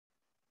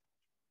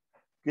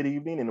Good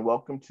evening and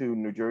welcome to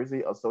New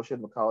Jersey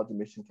Associate of College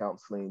Admission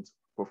Counseling's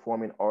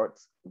Performing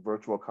Arts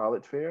Virtual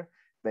College Fair.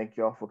 Thank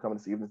you all for coming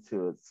this evening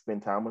to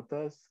spend time with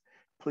us.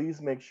 Please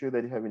make sure that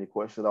if you have any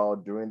questions at all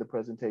during the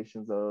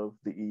presentations of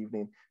the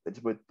evening, that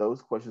you put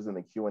those questions in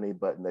the Q&A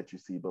button that you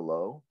see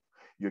below.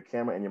 Your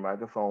camera and your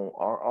microphone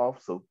are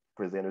off, so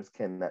presenters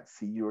cannot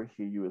see you or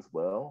hear you as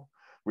well.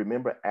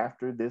 Remember,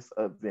 after this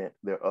event,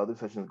 there are other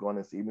sessions going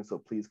this evening, so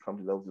please come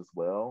to those as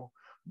well.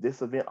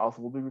 This event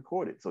also will be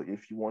recorded. So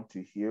if you want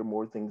to hear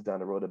more things down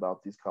the road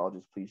about these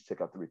colleges, please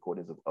check out the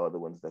recordings of other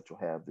ones that you'll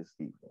have this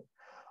evening.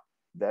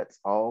 That's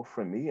all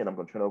from me, and I'm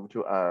going to turn over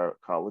to our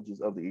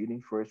colleges of the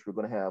evening. First, we're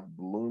going to have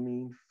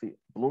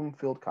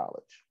Bloomfield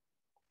College.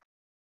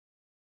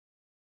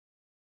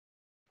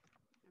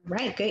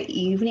 Right, good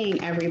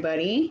evening,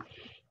 everybody.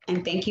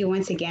 And thank you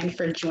once again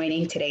for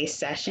joining today's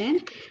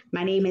session.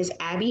 My name is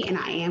Abby, and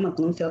I am a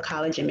Bloomfield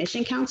College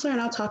admission counselor, and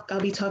I'll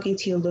be talking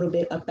to you a little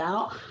bit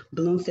about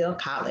Bloomfield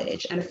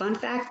College. And a fun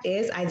fact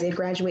is I did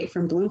graduate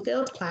from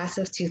Bloomfield, class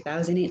of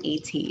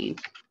 2018.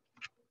 So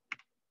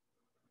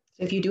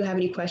if you do have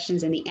any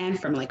questions in the end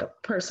from like a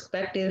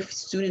prospective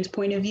student's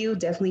point of view,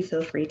 definitely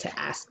feel free to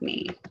ask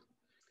me.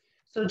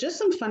 So just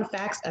some fun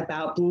facts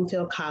about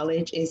Bloomfield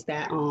College is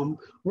that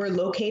we're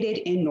located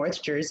in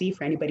North Jersey.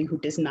 For anybody who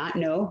does not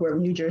know, we're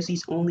New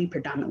Jersey's only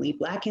predominantly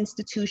Black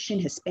institution,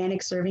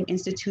 Hispanic serving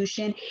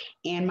institution,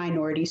 and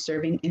minority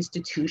serving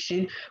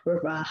institution.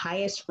 We're the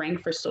highest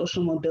rank for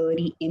social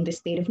mobility in the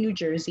state of New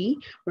Jersey.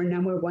 We're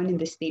 #1 in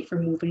the state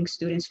for moving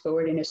students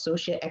forward in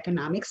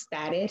socioeconomic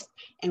status.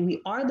 And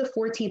we are the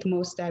 14th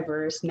most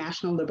diverse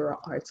national liberal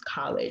arts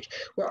college.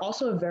 We're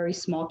also a very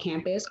small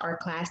campus. Our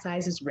class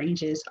sizes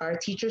ranges, our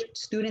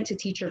student to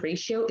teacher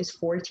ratio is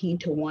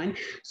 14:1.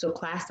 So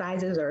class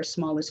sizes are as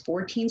small as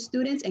 14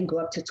 students and go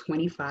up to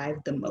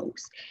 25 the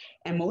most.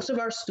 And most of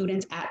our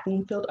students at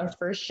Bloomfield are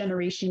first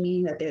generation,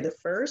 meaning that they're the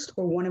first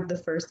or one of the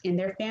first in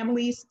their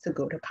families to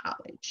go to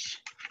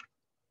college.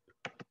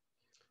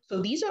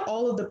 So these are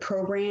all of the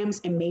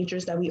programs and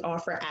majors that we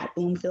offer at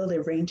Bloomfield.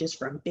 It ranges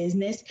from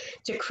business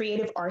to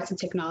creative arts and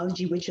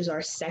technology, which is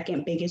our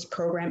second biggest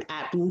program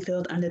at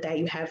Bloomfield. Under that,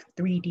 you have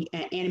 3D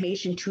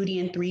animation, 2D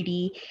and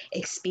 3D,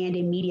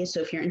 expanded media. So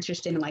if you're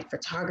interested in like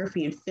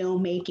photography and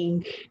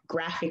filmmaking,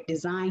 graphic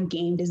design,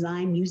 game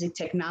design, music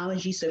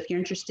technology. So if you're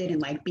interested in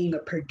like being a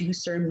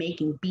producer,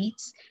 making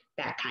beats,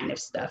 that kind of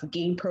stuff.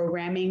 Game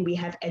programming, we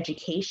have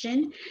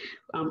education,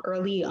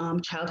 early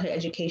childhood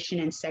education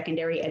and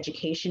secondary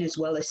education, as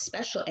well as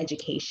special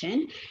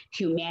education.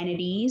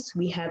 Humanities,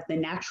 we have the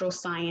natural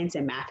science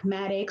and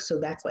mathematics. So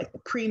that's like the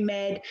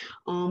pre-med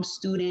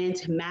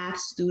students, math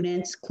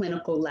students,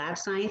 clinical lab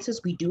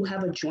sciences. We do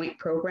have a joint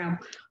program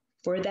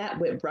for that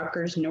with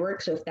Rutgers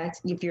Newark. So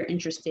if you're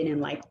interested in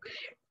like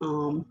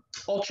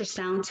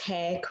ultrasound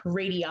tech,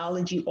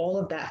 radiology, all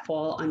of that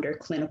fall under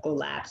clinical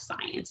lab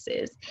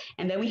sciences.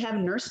 And then we have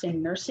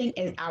nursing. Nursing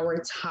is our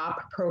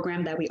top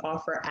program that we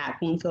offer at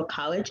Bloomfield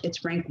College.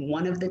 It's ranked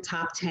one of the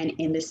top 10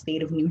 in the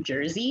state of New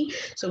Jersey.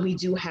 So we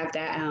do have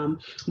that.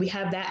 We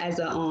have that as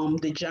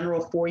the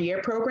general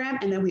 4-year program.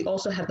 And then we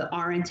also have the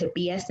RN to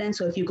BSN.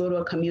 So if you go to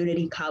a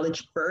community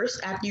college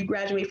first after you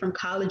graduate from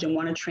college and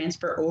want to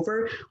transfer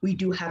over, we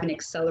do have an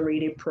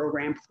accelerated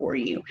program for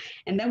you.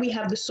 And then we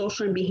have the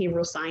social and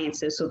behavioral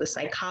sciences, so the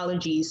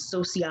psychology,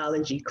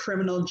 sociology,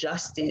 criminal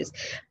justice,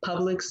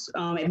 public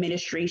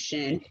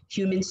administration,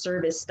 human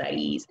service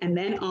studies. And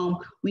then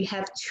we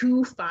have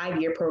 2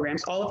 5-year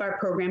programs. All of our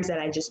programs that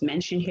I just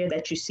mentioned here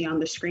that you see on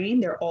the screen,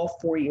 they're all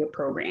 4-year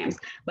programs.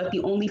 But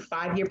the only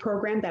 5-year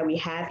program that we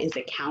have is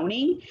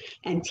accounting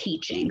and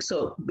teaching,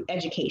 so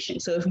education.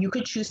 So if you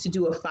could choose to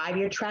do a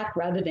 5-year track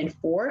rather than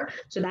 4,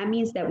 so that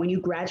means that when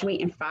you graduate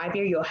in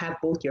 5-year, you'll have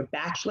both your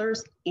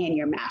bachelor's and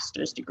your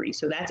master's degree.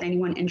 So that's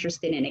anyone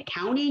interested in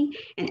accounting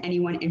and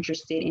anyone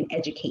interested in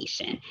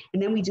education.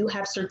 And then we do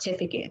have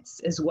certificates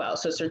as well.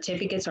 So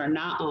certificates are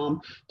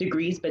not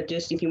degrees, but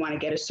just if you want to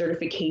get a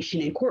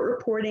certification in court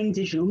reporting,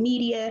 digital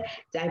media,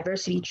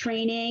 diversity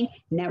training,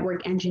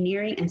 network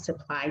engineering, and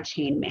supply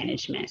chain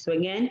management. So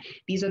again,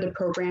 these are the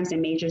programs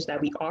and majors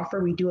that we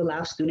offer. We do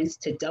allow students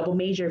to double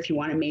major. If you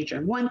want to major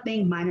in one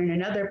thing, minor in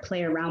another,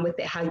 play around with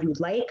it how you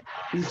like.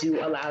 We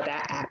do allow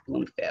that at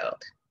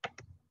Bloomfield.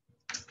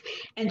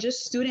 And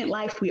just student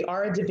life, we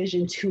are a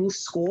Division II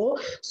school.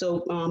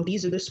 So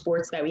these are the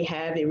sports that we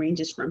have. It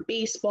ranges from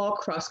baseball,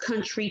 cross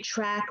country,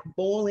 track,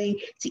 bowling,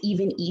 to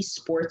even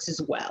esports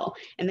as well.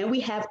 And then we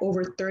have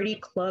over 30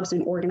 clubs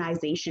and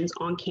organizations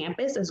on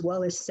campus, as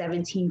well as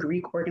 17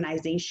 Greek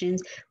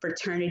organizations,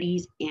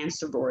 fraternities, and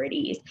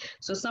sororities.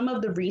 So some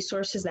of the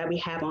resources that we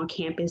have on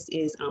campus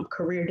is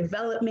career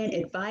development,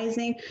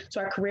 advising.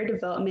 So our career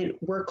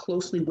development work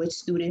closely with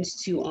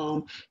students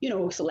to,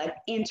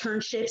 select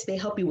internships. They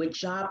help you with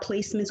job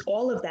placements,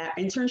 all of that.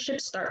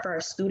 Internships start for our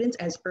students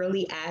as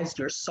early as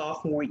your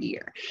sophomore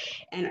year.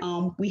 And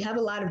we have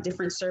a lot of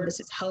different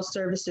services, health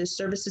services,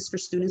 services for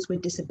students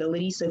with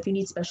disabilities. So if you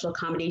need special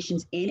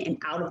accommodations in and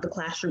out of the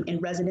classroom in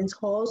residence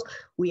halls,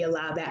 we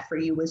allow that for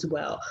you as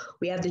well.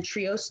 We have the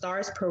Trio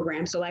Stars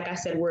program. So like I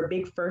said, we're a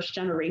big first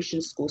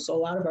generation school. So a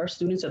lot of our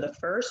students are the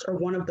first or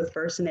one of the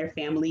first in their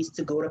families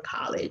to go to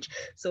college.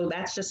 So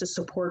that's just a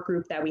support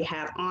group that we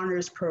have.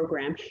 Honors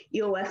program,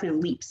 EOF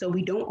and LEAP. So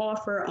we don't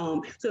offer,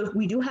 so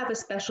we do have a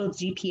special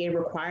GPA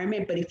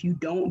requirement, but if you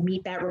don't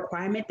meet that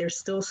requirement, there's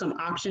still some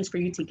options for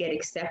you to get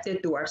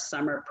accepted through our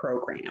summer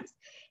programs.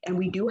 And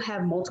we do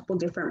have multiple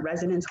different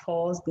residence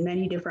halls,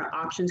 many different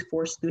options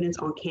for students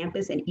on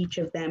campus, and each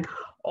of them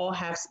all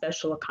have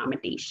special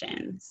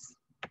accommodations.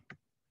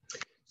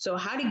 So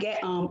how to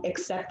get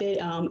accepted,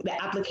 the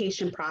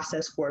application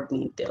process for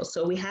Bloomfield.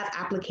 So we have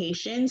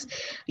applications.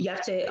 You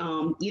have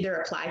to either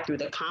apply through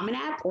the Common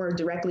App or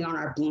directly on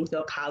our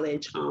Bloomfield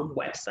College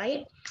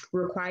website. We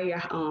require your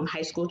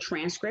high school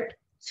transcript,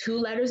 2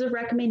 letters of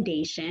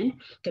recommendation,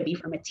 could be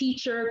from a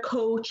teacher,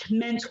 coach,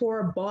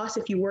 mentor, boss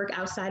if you work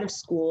outside of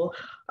school,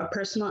 a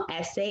personal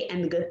essay.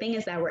 And the good thing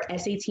is that we're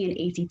SAT and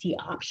ACT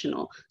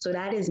optional. So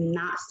that is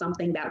not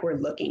something that we're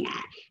looking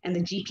at. And the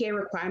GPA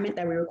requirement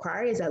that we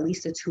require is at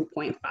least a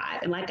 2.5.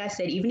 And like I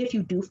said, even if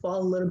you do fall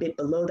a little bit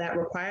below that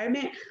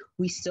requirement,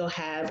 we still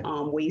have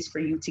ways for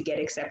you to get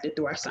accepted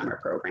through our summer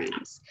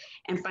programs.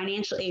 And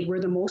financial aid, we're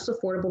the most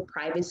affordable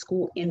private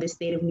school in the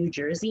state of New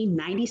Jersey.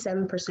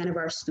 97% of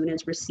our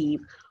students receive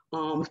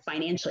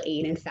financial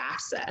aid and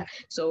FAFSA.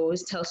 So I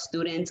always tell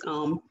students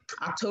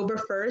October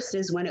 1st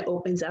is when it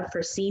opens up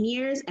for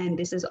seniors, and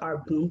this is our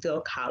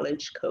Bloomfield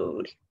College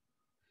code.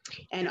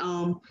 And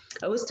I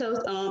always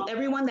tell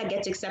everyone that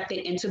gets accepted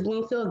into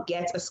Bloomfield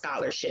gets a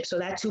scholarship. So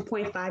that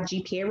 2.5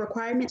 GPA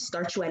requirement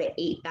starts you at an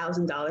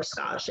 $8,000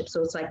 scholarship.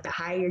 So it's like the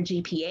higher your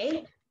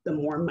GPA, the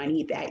more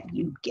money that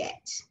you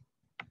get.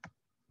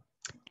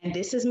 And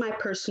this is my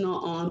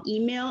personal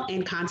email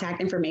and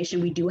contact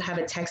information. We do have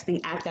a texting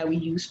app that we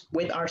use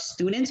with our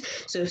students.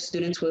 So if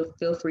students will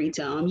feel free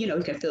to,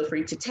 you can feel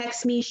free to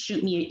text me,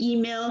 shoot me an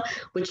email,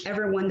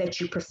 whichever one that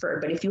you prefer.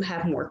 But if you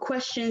have more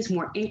questions,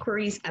 more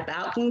inquiries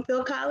about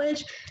Bloomfield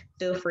College,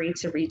 feel free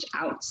to reach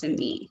out to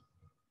me.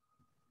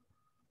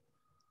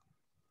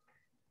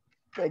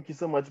 Thank you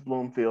so much,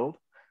 Bloomfield.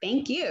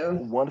 Thank you.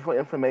 Wonderful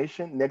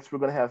information. Next, we're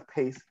going to have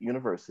Pace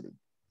University.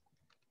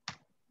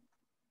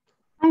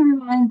 Hi,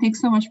 everyone.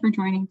 Thanks so much for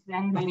joining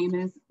today. My name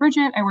is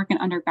Bridget. I work in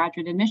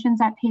undergraduate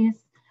admissions at Pace.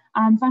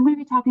 So I'm going to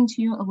be talking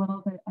to you a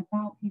little bit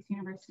about Pace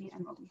University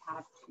and what we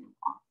have to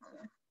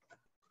offer.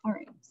 All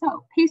right,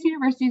 so Pace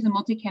University is a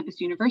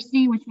multi-campus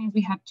university, which means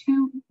we have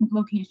 2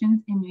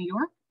 locations in New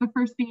York, the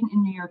first being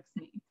in New York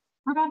City.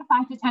 We're about a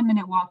 5 to 10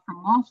 minute walk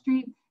from Wall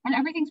Street, and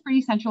everything's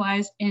pretty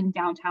centralized in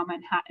downtown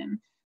Manhattan.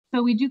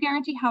 So we do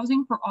guarantee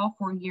housing for all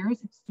 4 years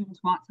if students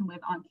want to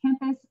live on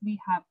campus. We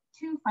have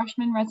 2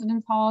 freshman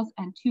residence halls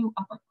and 2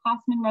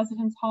 upperclassmen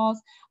residence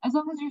halls. As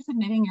long as you're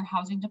submitting your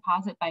housing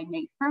deposit by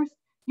May 1st,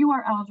 you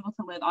are eligible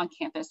to live on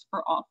campus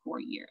for all 4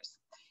 years.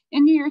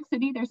 In New York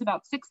City, there's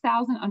about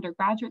 6,000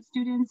 undergraduate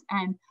students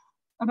and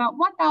about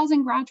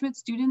 1,000 graduate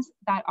students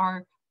that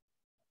are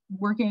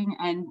working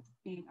and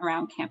being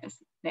around campus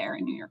there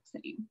in New York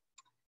City.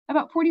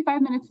 About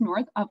 45 minutes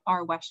north of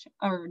our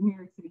New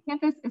York City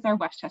campus is our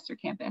Westchester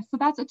campus. So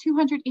that's a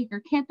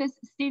 200-acre campus,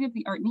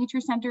 state-of-the-art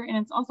nature center, and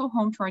it's also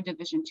home to our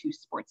Division II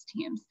sports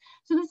teams.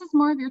 So this is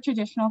more of your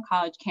traditional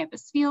college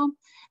campus feel.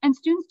 And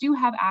students do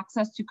have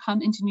access to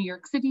come into New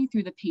York City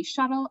through the Pace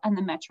Shuttle and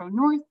the Metro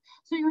North.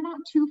 So you're not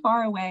too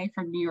far away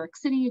from New York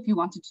City if you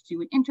wanted to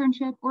do an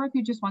internship or if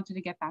you just wanted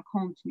to get back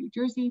home to New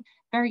Jersey,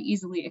 very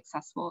easily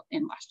accessible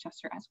in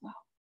Westchester as well.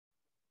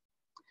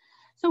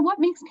 So what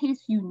makes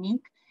Pace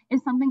unique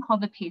is something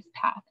called the Pace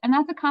Path. And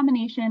that's a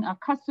combination of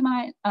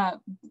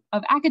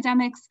of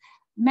academics,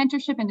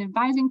 mentorship and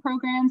advising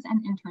programs,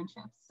 and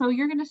internships. So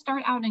you're going to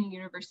start out in a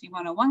University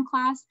 101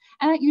 class,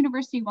 and that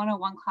University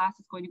 101 class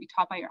is going to be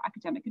taught by your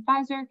academic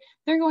advisor.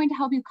 They're going to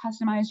help you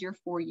customize your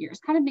 4 years,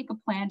 kind of make a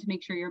plan to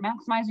make sure you're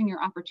maximizing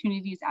your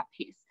opportunities at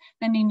Pace.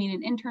 That may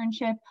mean an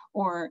internship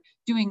or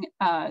doing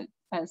a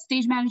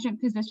stage management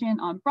position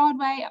on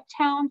Broadway,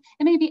 uptown.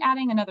 It may be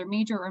adding another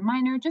major or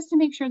minor just to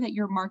make sure that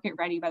you're market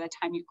ready by the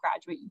time you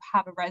graduate. You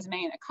have a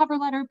resume and a cover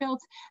letter built,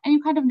 and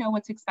you kind of know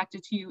what's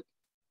expected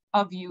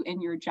of you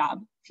in your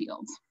job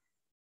field.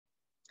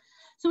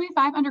 So we have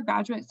 5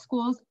 undergraduate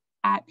schools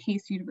at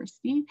Pace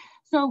University.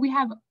 So we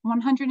have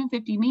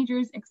 150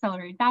 majors,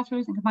 accelerated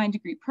bachelor's, and combined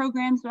degree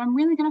programs. So I'm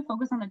really going to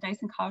focus on the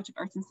Dyson College of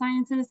Arts and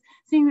Sciences,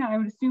 seeing that I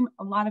would assume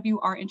a lot of you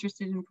are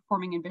interested in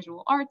performing in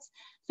visual arts.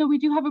 So we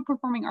do have a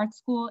performing arts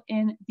school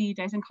in the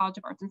Dyson College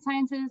of Arts and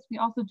Sciences. We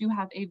also do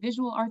have a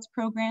visual arts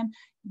program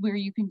where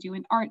you can do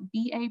an art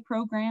BA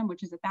program,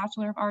 which is a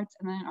Bachelor of Arts,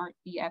 and then an art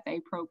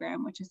BFA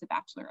program, which is a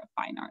Bachelor of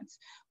Fine Arts.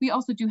 We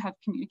also do have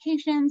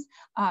communications,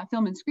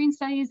 film and screen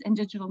studies, and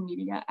digital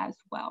media as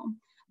well.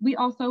 We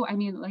also,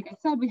 like I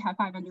said, we have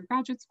 5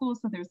 undergraduate schools.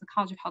 So there's the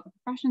College of Health and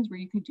Professions where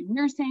you could do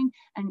nursing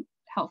and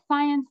health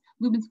science,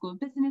 Lubin School of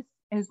Business,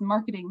 is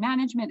marketing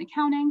management,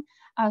 accounting.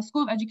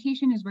 School of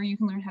Education is where you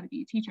can learn how to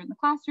be a teacher in the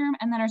classroom.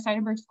 And then our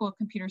Seidenberg School of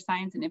Computer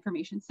Science and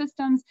Information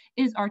Systems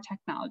is our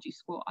technology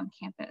school on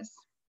campus.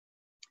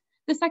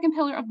 The second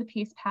pillar of the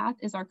PACE path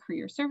is our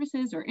career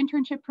services or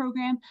internship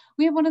program.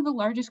 We have one of the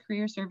largest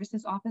career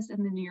services office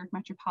in the New York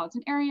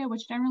metropolitan area,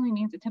 which generally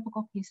means a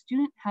typical PACE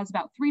student has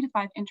about 3 to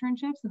 5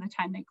 internships at the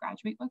time they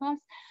graduate with us.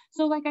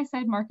 So like I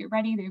said, market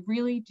ready, they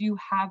really do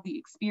have the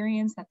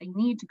experience that they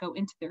need to go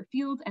into their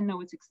field and know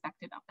what's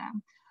expected of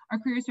them. Our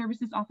career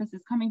services office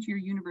is coming to your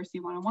University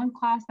 101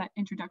 class, that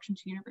introduction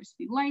to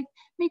university life,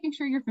 making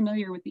sure you're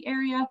familiar with the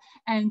area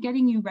and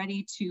getting you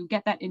ready to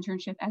get that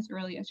internship as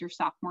early as your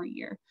sophomore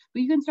year.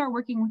 But you can start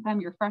working with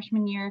them your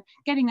freshman year,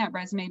 getting that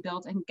resume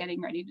built and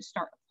getting ready to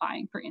start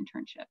applying for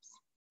internships.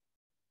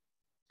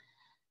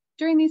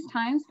 During these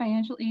times,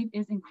 financial aid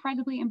is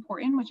incredibly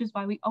important, which is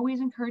why we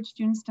always encourage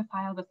students to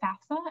file the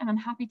FAFSA. And I'm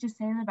happy to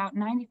say that about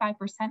 95%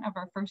 of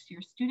our first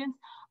year students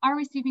are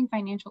receiving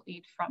financial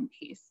aid from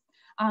PACE.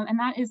 And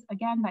that is,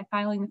 again, by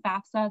filing the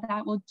FAFSA,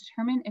 that will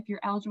determine if you're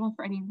eligible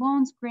for any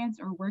loans, grants,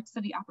 or work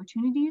study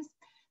opportunities.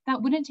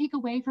 That wouldn't take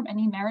away from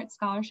any merit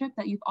scholarship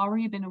that you've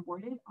already been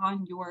awarded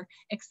on your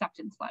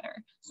acceptance letter.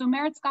 So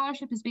merit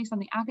scholarship is based on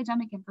the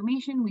academic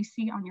information we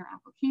see on your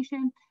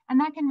application, and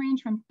that can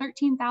range from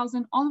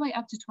 $13,000 all the way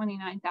up to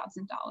 $29,000.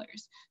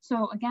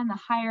 So again, the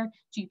higher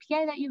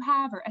GPA that you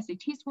have or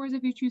SAT scores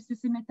if you choose to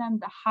submit them,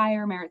 the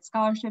higher merit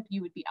scholarship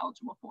you would be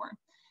eligible for.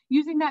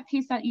 Using that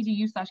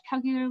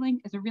pace.edu/calculator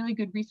link is a really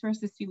good resource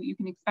to see what you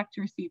can expect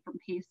to receive from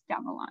PACE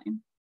down the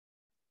line.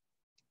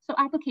 So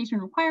application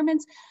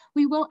requirements,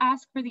 we will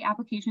ask for the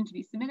application to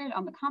be submitted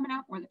on the Common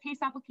App or the PACE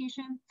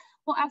application.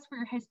 We'll ask for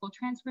your high school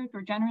transcript.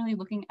 We're generally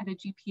looking at a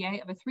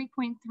GPA of a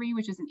 3.3,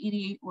 which is an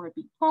 88 or a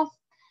B+.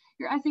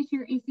 Your SAT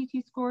or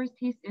ACT scores,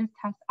 PACE is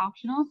test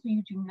optional, so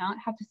you do not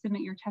have to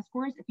submit your test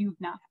scores if you've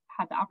not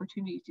had the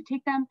opportunity to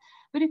take them.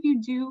 But if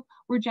you do,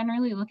 we're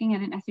generally looking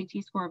at an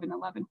SAT score of an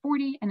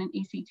 1140 and an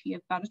ACT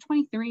of about a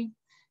 23.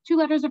 2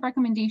 letters of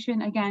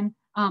recommendation, again,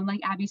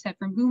 like Abby said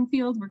from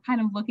Bloomfield, we're kind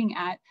of looking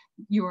at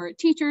your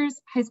teachers,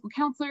 high school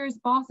counselors,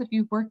 boss if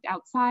you've worked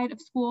outside of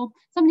school,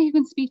 somebody who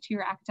can speak to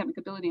your academic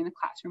ability in the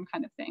classroom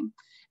kind of thing.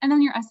 And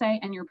then your essay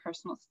and your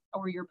personal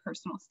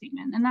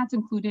statement. And that's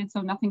included, so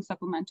nothing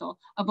supplemental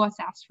of what's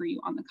asked for you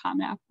on the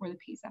Common App or the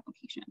PACE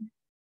application.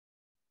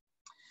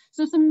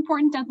 So some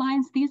important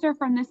deadlines, these are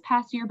from this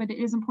past year, but it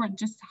is important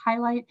just to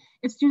highlight,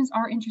 if students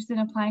are interested in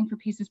applying for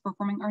PACE's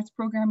Performing Arts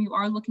program, you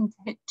are looking to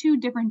hit 2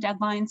 different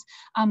deadlines.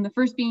 The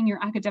first being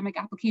your academic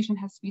application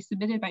has to be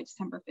submitted by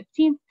December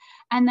 15th,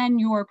 and then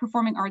your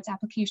Performing Arts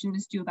application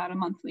is due about a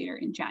month later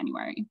in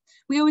January.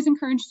 We always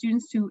encourage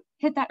students to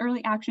hit that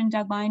early action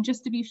deadline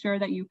just to be sure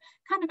that you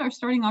kind of are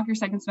starting off your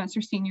second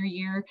semester senior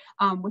year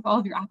with all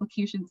of your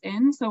applications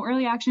in. So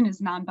early action is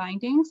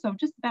non-binding. So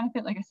just the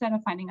benefit, like I said,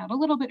 of finding out a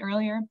little bit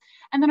earlier.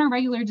 And then our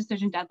regular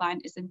decision deadline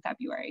is in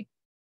February.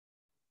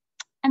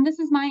 And this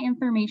is my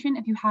information.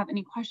 If you have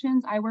any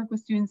questions, I work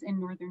with students in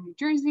Northern New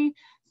Jersey.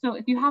 So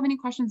if you have any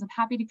questions, I'm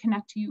happy to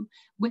connect you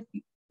with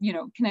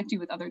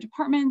other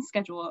departments,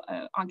 schedule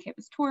an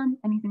on-campus tour,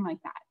 anything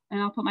like that.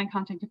 And I'll put my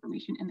contact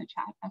information in the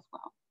chat as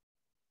well.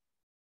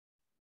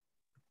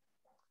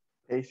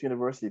 PACE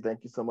University,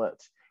 thank you so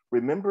much.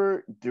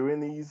 Remember, during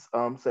these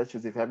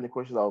sessions, if you have any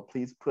questions,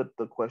 please put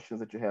the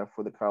questions that you have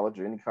for the college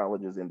or any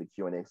colleges in the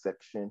Q&A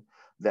section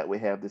that we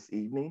have this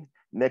evening.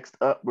 Next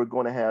up, we're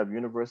going to have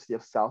University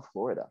of South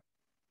Florida.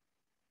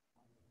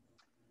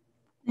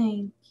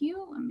 Thank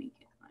you. Let me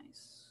get my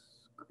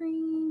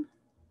screen.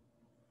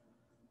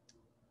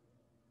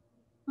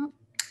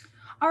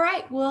 All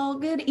right, well,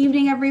 good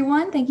evening,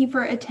 everyone. Thank you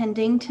for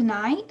attending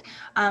tonight.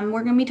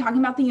 We're going to be talking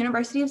about the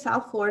University of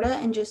South Florida,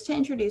 and just to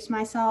introduce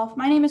myself,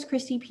 my name is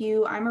Christy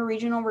Pugh. I'm a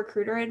regional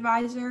recruiter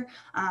advisor.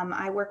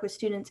 I work with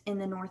students in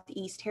the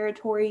Northeast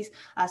Territories,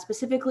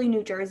 specifically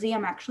New Jersey.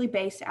 I'm actually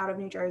based out of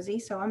New Jersey,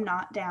 so I'm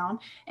not down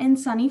in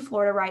sunny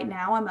Florida right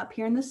now. I'm up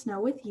here in the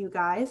snow with you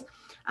guys.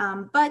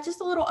 But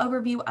just a little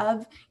overview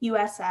of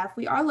USF.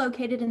 We are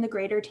located in the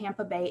greater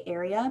Tampa Bay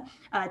area.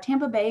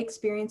 Tampa Bay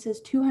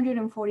experiences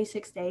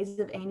 246 days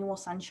of annual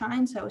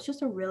sunshine, so it's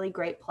just a really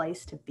great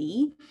place to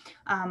be.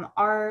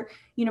 Our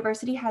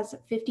university has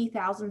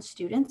 50,000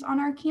 students on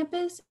our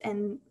campus,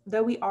 and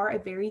though we are a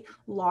very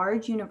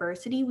large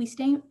university, we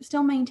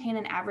still maintain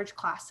an average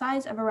class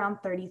size of around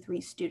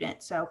 33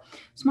 students. So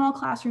small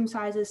classroom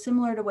sizes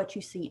similar to what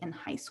you see in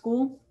high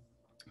school.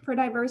 For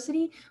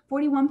diversity,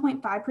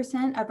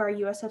 41.5% of our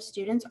USF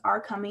students are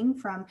coming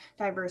from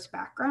diverse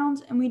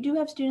backgrounds, and we do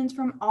have students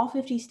from all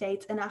 50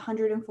 states and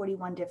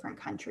 141 different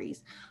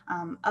countries.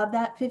 Of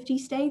that 50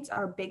 states,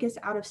 our biggest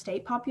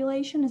out-of-state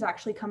population is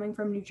actually coming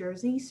from New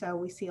Jersey, so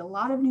we see a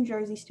lot of New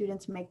Jersey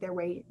students make their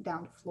way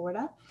down to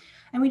Florida.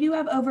 And we do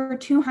have over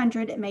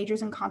 200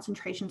 majors and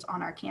concentrations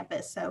on our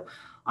campus. So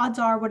odds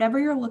are whatever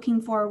you're looking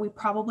for, we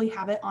probably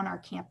have it on our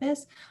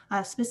campus.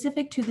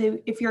 Specific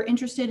to if you're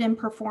interested in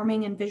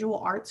performing in visual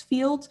arts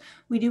fields,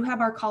 we do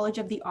have our College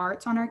of the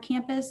Arts on our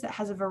campus that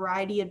has a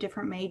variety of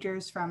different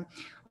majors from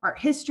art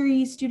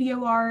history,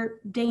 studio art,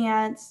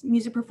 dance,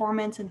 music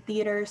performance, and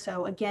theater.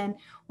 So again,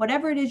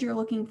 whatever it is you're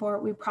looking for,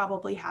 we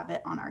probably have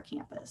it on our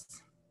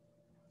campus.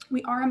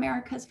 We are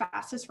America's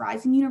fastest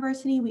rising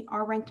university. We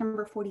are ranked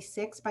number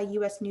 46 by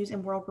US News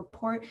and World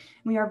Report. And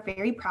we are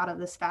very proud of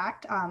this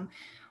fact.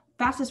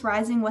 Fastest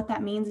rising, what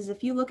that means is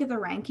if you look at the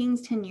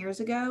rankings 10 years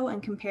ago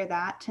and compare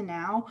that to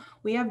now,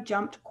 we have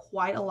jumped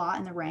quite a lot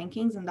in the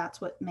rankings, and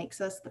that's what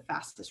makes us the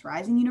fastest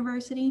rising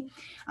university.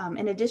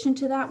 In addition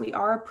to that, we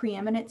are a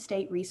preeminent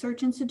state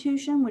research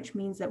institution, which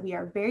means that we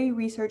are very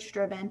research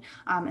driven,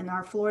 and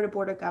our Florida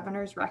Board of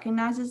Governors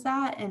recognizes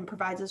that and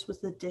provides us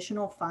with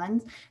additional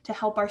funds to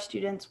help our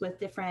students with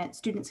different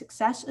student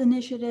success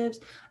initiatives,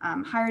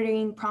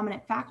 hiring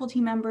prominent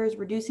faculty members,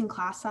 reducing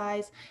class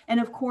size, and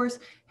of course,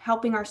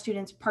 helping our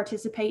students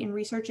participate in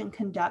research and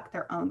conduct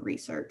their own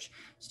research.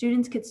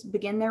 Students could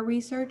begin their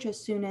research as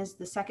soon as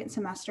the second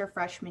semester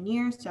freshman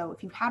year. So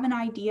if you have an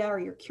idea or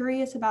you're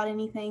curious about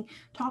anything,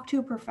 talk to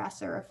a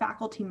professor, a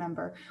faculty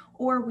member,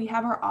 or we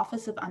have our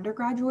Office of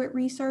Undergraduate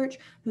Research,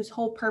 whose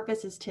whole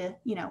purpose is to,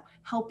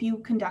 help you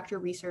conduct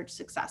your research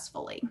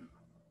successfully.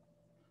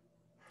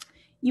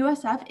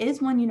 USF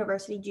is one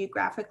university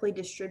geographically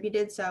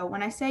distributed. So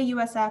when I say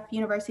USF,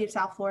 University of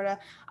South Florida,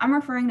 I'm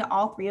referring to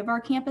all three of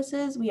our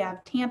campuses. We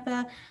have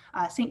Tampa,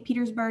 St.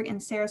 Petersburg, and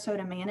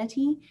Sarasota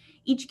Manatee.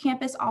 Each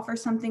campus offers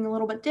something a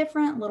little bit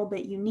different, a little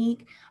bit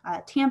unique.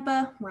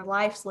 Tampa, where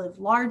lives live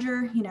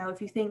larger.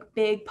 If you think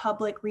big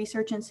public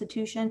research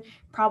institution,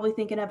 probably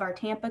thinking of our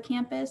Tampa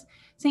campus.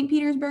 St.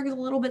 Petersburg is a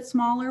little bit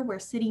smaller, where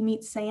city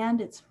meets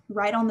sand. It's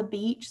right on the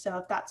beach. So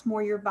if that's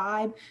more your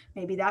vibe,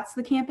 maybe that's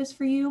the campus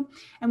for you.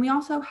 And we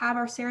also have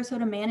our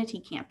Sarasota Manatee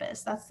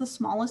campus. That's the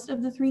smallest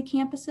of the three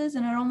campuses,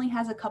 and it only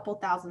has a couple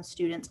thousand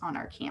students on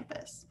our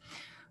campus.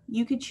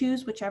 You could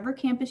choose whichever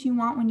campus you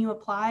want when you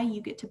apply. You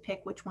get to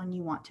pick which one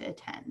you want to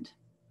attend.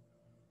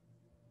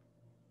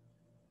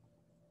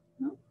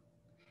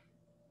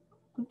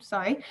 Oops,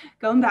 sorry,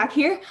 going back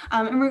here.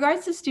 In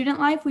regards to student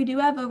life, we do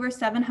have over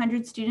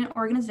 700 student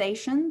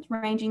organizations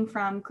ranging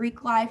from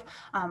Greek life,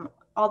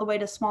 all the way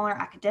to smaller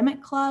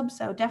academic clubs.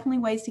 So definitely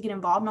ways to get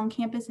involved on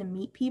campus and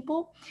meet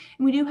people.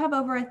 And we do have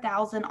over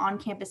 1,000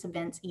 on-campus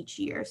events each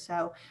year.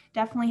 So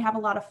definitely have a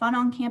lot of fun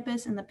on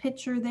campus. In the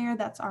picture there,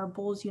 that's our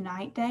Bulls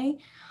Unite Day.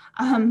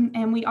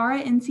 And we are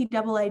at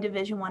NCAA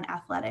Division I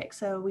athletics.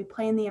 So we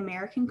play in the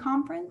American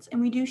Conference,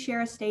 and we do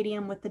share a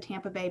stadium with the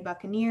Tampa Bay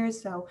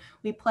Buccaneers. So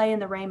we play in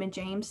the Raymond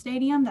James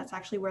Stadium. That's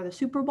actually where the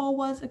Super Bowl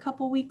was a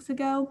couple weeks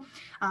ago.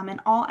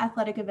 And all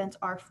athletic events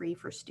are free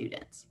for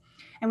students.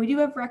 And we do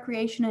have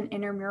recreation and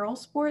intramural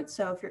sports.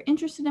 So if you're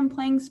interested in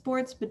playing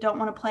sports but don't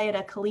want to play at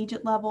a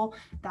collegiate level,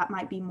 that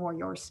might be more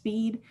your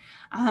speed.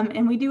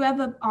 And we do have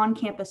an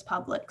on-campus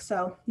public.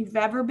 So if you've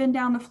ever been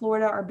down to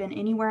Florida or been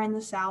anywhere in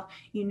the South,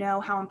 you know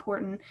how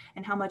important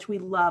and how much we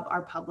love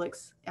our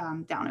publics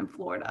down in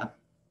Florida.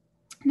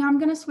 Now I'm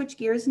going to switch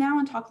gears now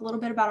and talk a little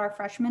bit about our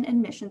freshman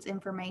admissions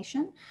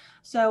information.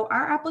 So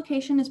our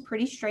application is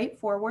pretty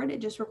straightforward.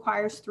 It just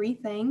requires three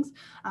things: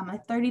 a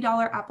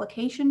 $30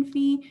 application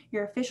fee,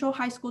 your official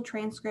high school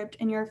transcript,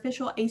 and your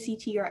official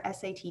ACT or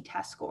SAT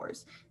test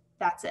scores.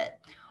 That's it.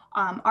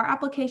 Our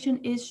application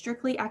is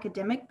strictly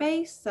academic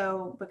based.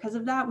 So because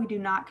of that, we do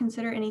not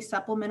consider any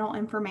supplemental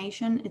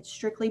information. It's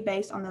strictly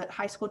based on the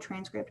high school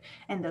transcript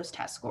and those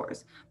test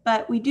scores.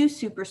 But we do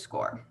super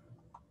score.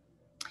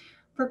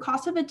 For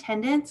cost of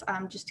attendance,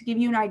 just to give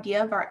you an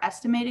idea of our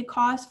estimated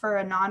cost for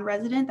a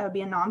non-resident, that would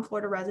be a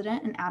non-Florida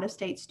resident and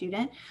out-of-state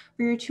student,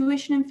 for your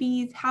tuition and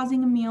fees,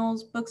 housing and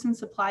meals, books and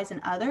supplies,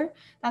 and other,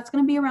 that's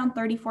going to be around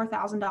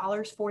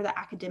 $34,000 for the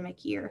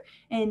academic year.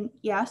 And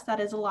yes, that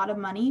is a lot of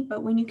money,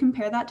 but when you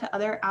compare that to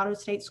other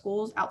out-of-state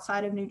schools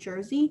outside of New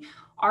Jersey,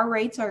 our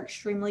rates are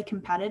extremely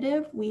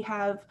competitive. We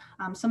have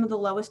some of the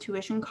lowest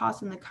tuition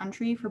costs in the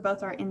country for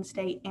both our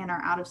in-state and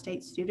our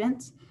out-of-state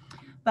students.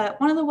 But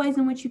one of the ways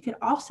in which you could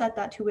offset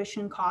that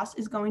tuition cost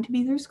is going to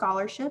be through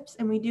scholarships.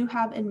 And we do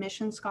have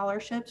admission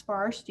scholarships for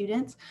our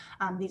students.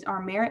 These are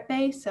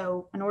merit-based.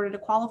 So in order to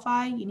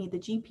qualify, you need the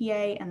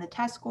GPA and the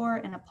test score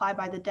and apply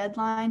by the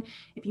deadline.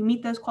 If you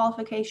meet those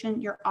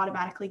qualifications, you're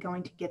automatically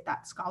going to get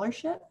that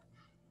scholarship.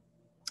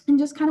 And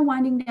just kind of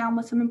winding down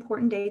with some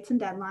important dates and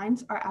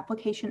deadlines, our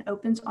application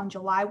opens on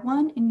July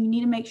 1, and you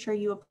need to make sure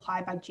you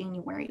apply by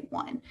January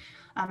 1.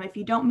 If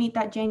you don't meet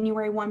that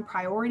January 1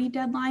 priority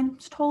deadline,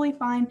 it's totally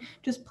fine.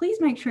 Just please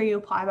make sure you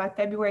apply by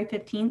February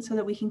 15th so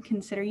that we can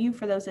consider you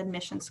for those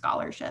admission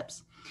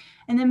scholarships.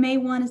 And then May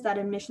 1 is that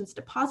admissions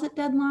deposit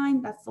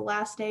deadline. That's the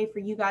last day for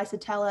you guys to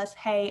tell us,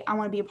 hey, I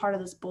want to be a part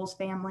of this Bulls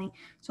family.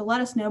 So let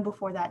us know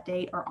before that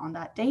date or on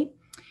that date.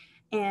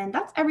 And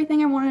that's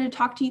everything I wanted to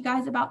talk to you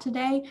guys about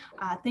today.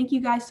 Thank you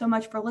guys so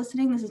much for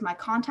listening. This is my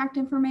contact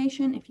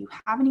information. If you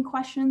have any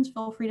questions,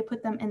 feel free to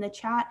put them in the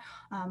chat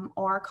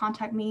or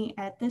contact me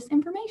at this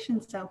information.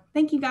 So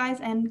thank you guys,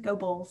 and go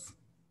Bulls.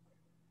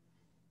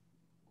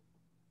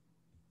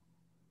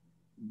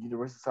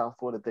 University of South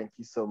Florida, thank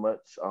you so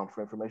much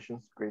for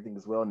information. It's a great thing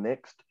as well.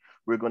 Next,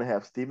 we're going to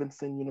have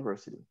Stevenson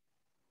University.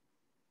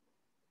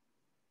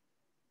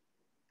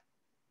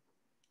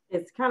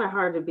 It's kind of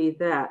hard to beat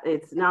that.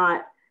 It's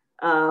not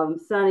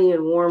sunny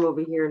and warm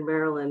over here in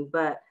Maryland,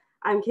 but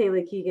I'm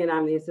Kayla Keegan.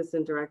 I'm the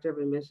Assistant Director of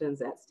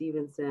Admissions at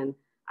Stevenson.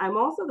 I'm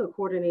also the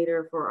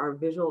coordinator for our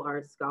Visual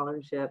Arts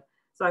Scholarship.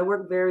 So I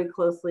work very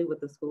closely with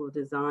the School of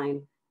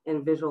Design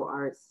and Visual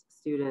Arts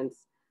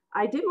students.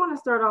 I did want to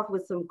start off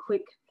with some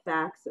quick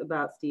facts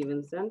about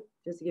Stevenson,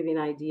 just to give you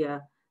an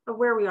idea of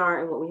where we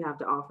are and what we have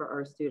to offer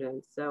our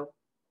students. So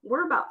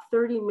we're about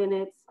 30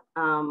 minutes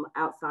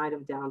outside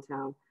of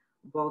downtown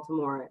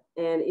Baltimore.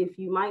 And if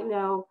you might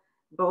know,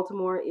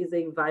 Baltimore is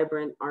a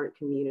vibrant art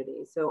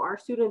community. So our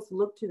students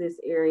look to this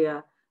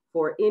area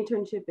for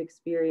internship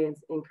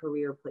experience and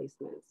career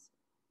placements.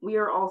 We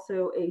are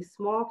also a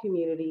small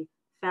community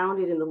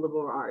founded in the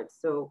liberal arts.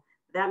 So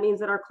that means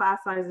that our class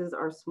sizes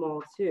are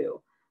small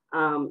too.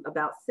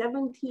 About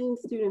 17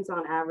 students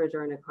on average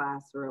are in a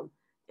classroom,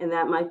 and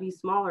that might be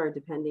smaller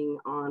depending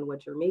on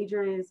what your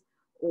major is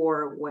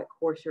or what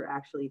course you're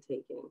actually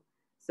taking.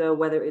 So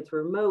whether it's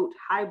remote,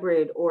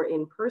 hybrid, or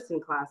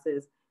in-person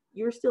classes,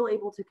 you're still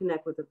able to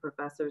connect with the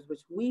professors,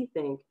 which we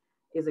think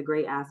is a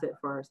great asset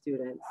for our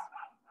students.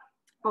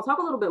 I'll talk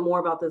a little bit more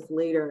about this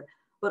later,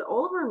 but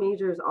all of our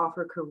majors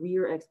offer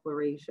career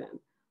exploration.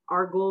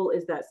 Our goal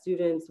is that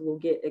students will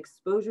get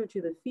exposure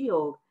to the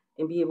field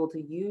and be able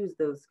to use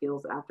those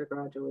skills after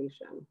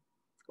graduation.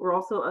 We're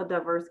also a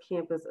diverse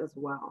campus as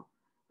well.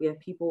 We have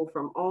people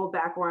from all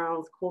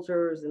backgrounds,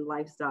 cultures, and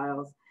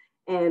lifestyles.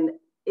 And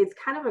it's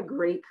kind of a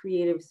great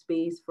creative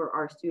space for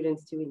our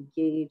students to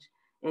engage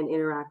and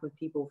interact with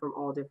people from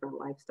all different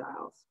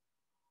lifestyles.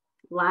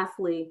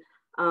 Lastly,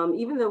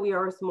 even though we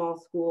are a small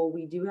school,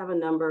 we do have a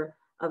number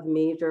of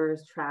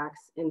majors,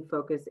 tracks, and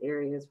focus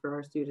areas for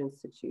our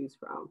students to choose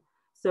from.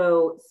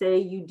 So say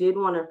you did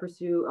want to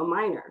pursue a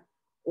minor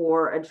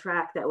or a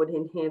track that would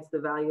enhance the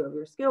value of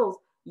your skills,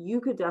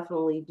 you could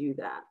definitely do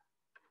that.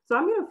 So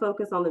I'm going to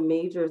focus on the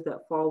majors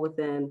that fall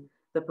within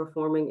the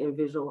performing and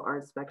visual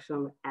arts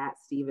spectrum at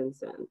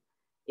Stevenson.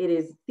 It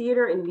is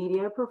theater and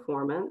media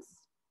performance,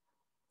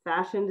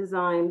 fashion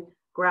design,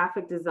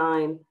 graphic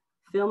design,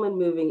 film and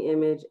moving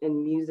image,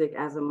 and music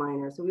as a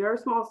minor. So we are a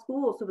small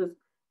school, so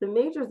the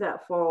majors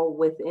that fall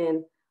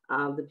within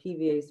the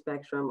PVA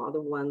spectrum are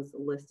the ones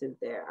listed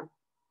there.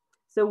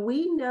 So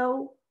we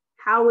know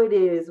how it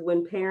is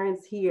when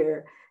parents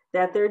hear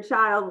that their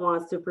child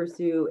wants to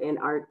pursue an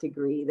art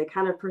degree, the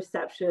kind of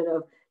perception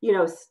of, you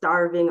know,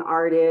 starving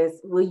artists,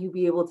 will you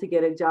be able to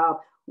get a job?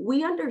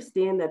 We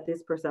understand that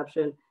this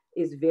perception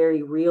is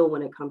very real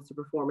when it comes to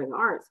performing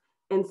arts.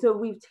 And so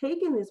we've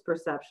taken this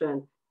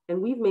perception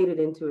and we've made it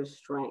into a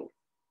strength.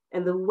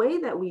 And the way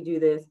that we do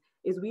this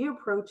is we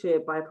approach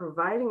it by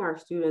providing our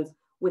students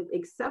with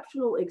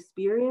exceptional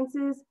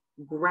experiences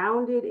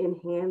grounded in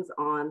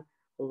hands-on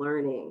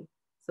learning.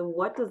 So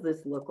what does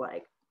this look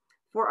like?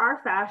 For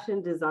our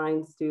fashion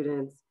design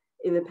students,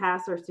 in the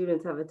past, our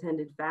students have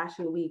attended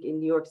Fashion Week in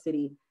New York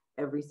City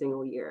every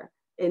single year.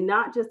 And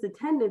not just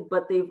attended,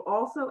 but they've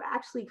also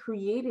actually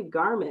created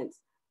garments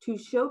to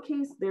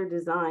showcase their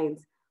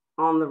designs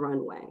on the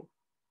runway.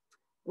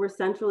 We're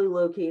centrally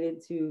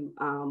located to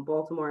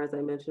Baltimore, as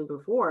I mentioned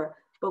before,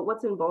 but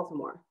what's in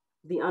Baltimore?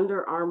 The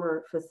Under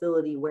Armour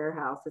facility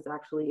warehouse is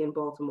actually in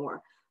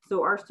Baltimore.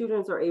 So our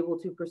students are able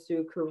to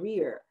pursue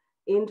career,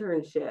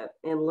 internship,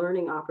 and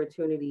learning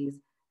opportunities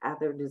at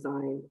their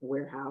design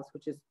warehouse,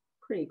 which is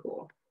pretty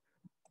cool.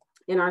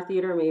 In our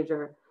theater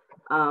major,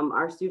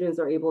 our students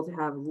are able to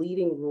have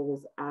leading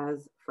roles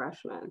as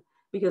freshmen,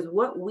 because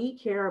what we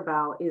care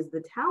about is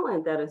the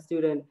talent that a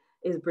student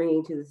is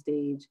bringing to the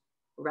stage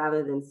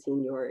rather than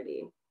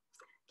seniority.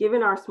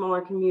 Given our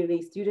smaller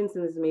community, students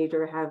in this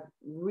major have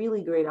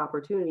really great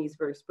opportunities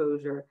for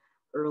exposure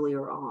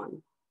earlier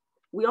on.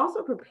 We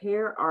also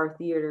prepare our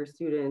theater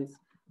students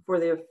for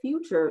their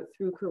future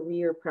through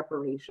career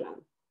preparation.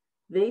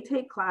 They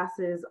take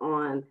classes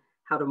on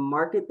how to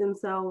market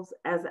themselves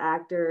as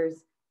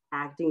actors,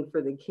 acting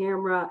for the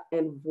camera,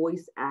 and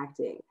voice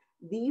acting.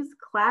 These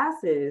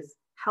classes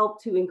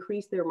help to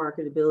increase their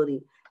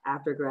marketability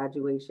after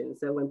graduation.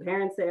 So when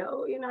parents say,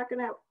 oh, you're not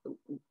gonna have,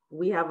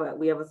 we have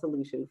a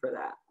solution for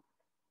that.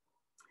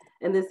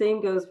 And the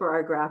same goes for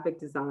our graphic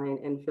design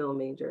and film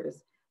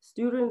majors.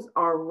 Students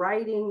are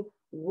writing,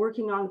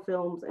 working on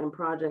films and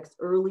projects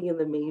early in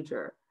the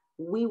major.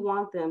 We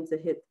want them to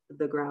hit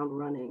the ground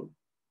running.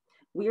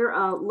 We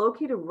are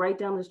located right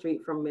down the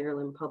street from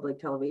Maryland Public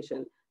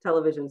Television,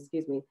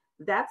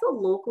 That's a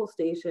local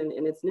station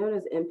and it's known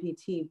as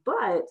MPT,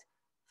 but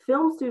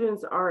film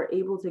students are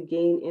able to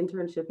gain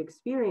internship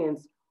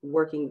experience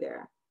working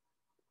there.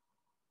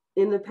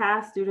 In the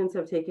past, students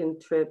have taken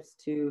trips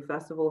to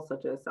festivals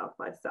such as South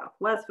by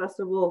Southwest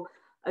Festival.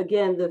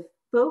 Again, the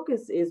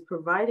focus is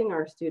providing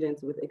our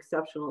students with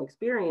exceptional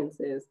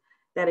experiences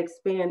that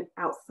expand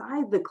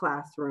outside the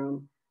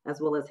classroom, as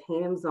well as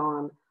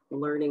hands-on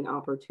learning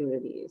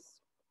opportunities.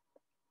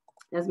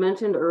 As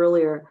mentioned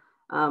earlier,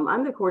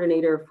 I'm the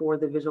coordinator for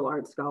the Visual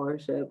Arts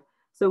Scholarship.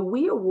 So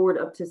we award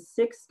up to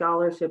 6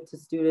 scholarships to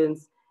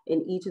students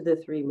in each of the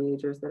 3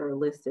 majors that are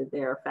listed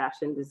there: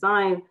 fashion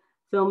design,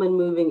 film and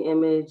moving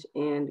image,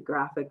 and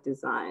graphic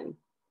design.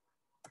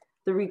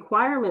 The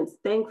requirements,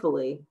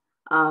 thankfully,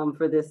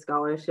 for this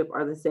scholarship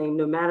are the same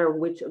no matter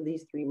which of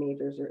these 3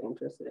 majors you're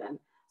interested in.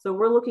 So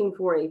we're looking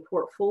for a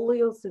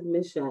portfolio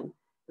submission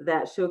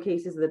that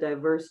showcases the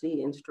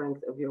diversity and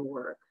strength of your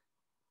work.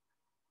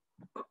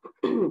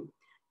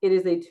 It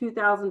is a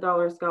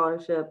 $2,000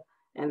 scholarship,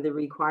 and the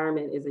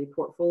requirement is a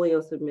portfolio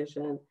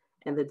submission,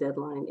 and the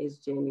deadline is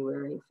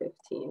January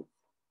 15th.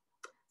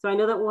 So I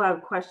know that we'll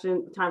have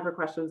time for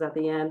questions at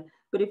the end,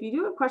 but if you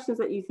do have questions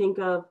that you think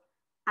of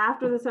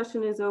after the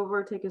session is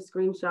over, take a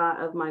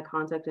screenshot of my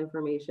contact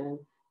information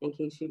in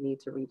case you need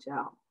to reach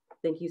out.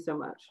 Thank you so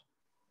much.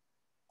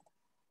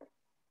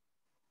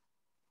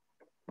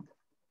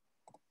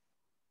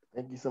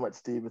 Thank you so much,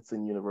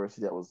 Stevenson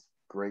University. That was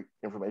great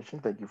information.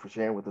 Thank you for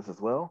sharing with us as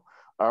well.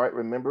 All right,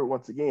 remember,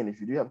 once again, if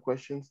you do have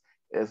questions,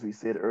 as we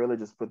said earlier,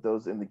 just put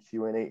those in the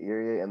Q&A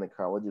area, and the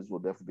colleges will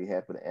definitely be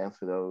happy to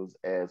answer those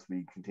as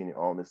we continue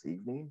on this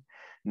evening.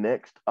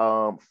 Next,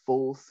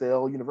 Full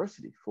Sail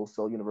University. Full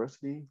Sail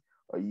University,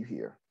 are you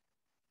here?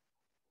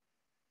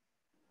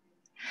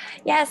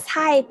 Yes,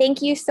 hi,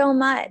 thank you so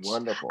much.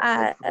 Wonderful.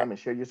 Thanks for coming.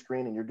 Share your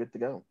screen and you're good to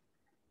go.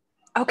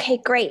 Okay,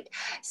 great.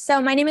 So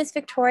my name is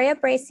Victoria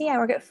Bracey. I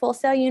work at Full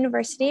Sail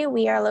University.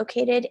 We are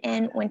located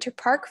in Winter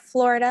Park,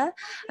 Florida.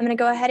 I'm going to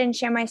go ahead and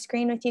share my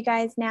screen with you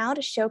guys now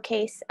to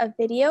showcase a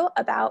video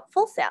about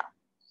Full Sail.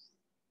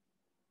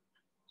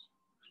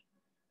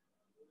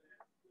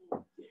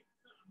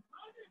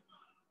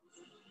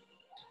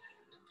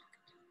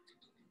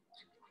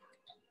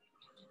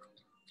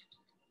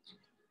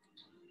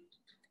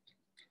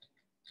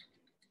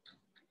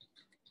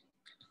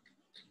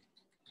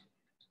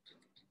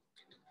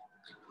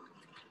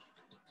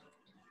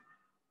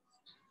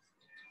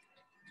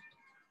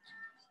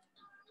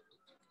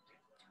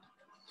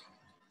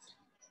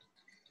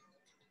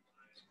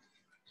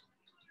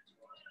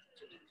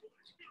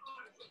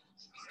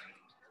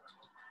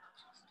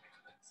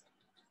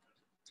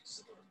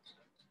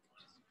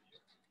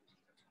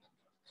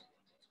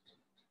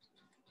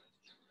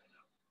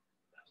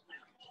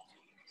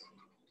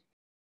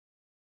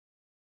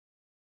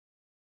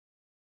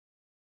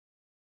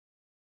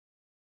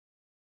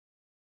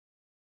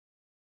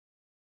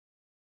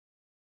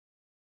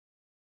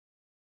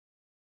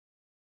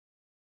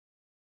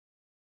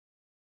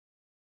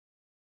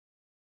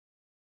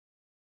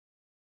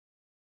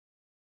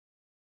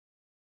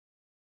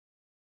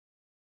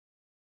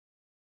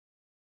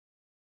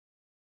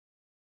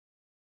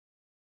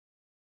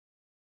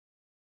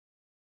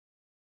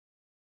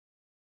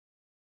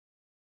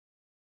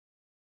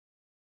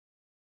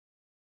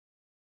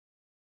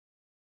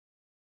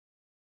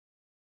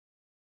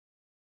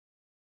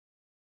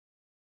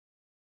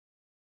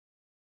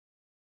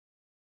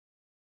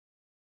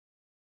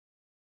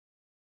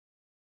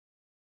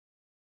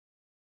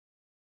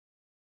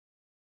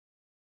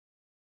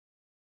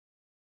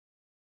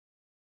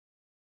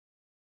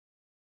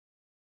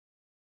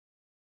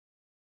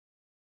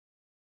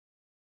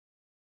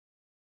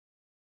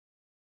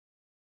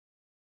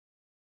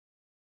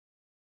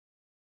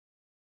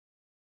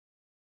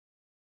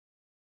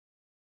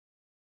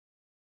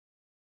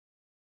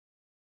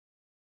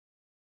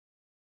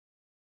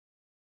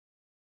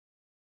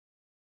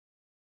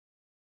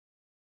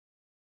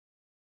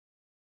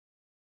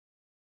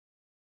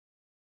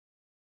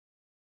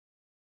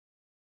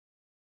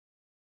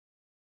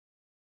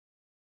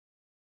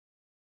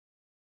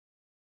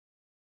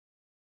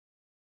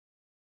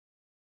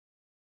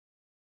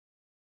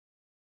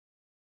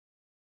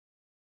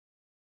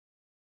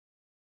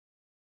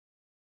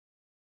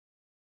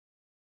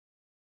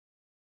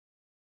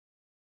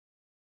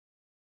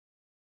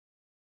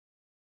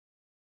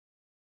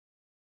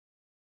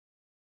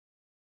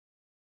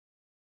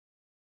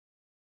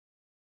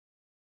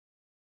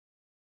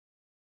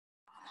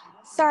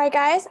 Sorry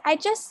guys, I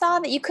just saw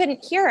that you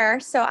couldn't hear her,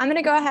 so I'm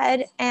gonna go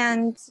ahead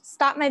and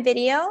stop my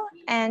video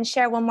and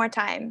share one more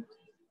time.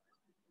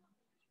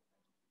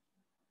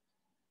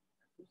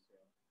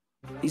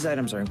 These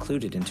items are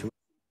included into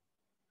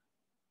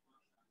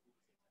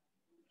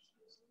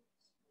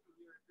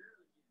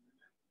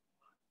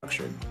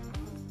structured.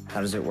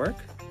 How does it work?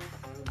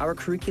 Our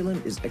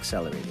curriculum is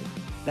accelerated.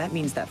 That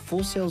means that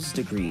Full Sail's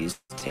degrees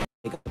take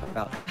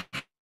about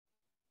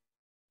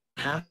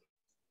half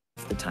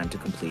the time to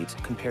complete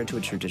compared to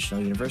a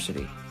traditional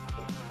university.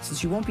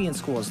 Since you won't be in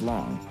school as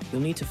long,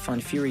 you'll need to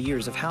fund fewer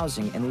years of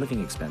housing and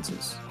living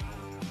expenses.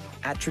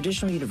 At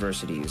traditional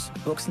universities,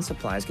 books and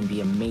supplies can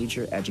be a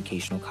major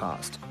educational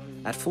cost.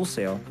 At Full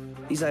Sail,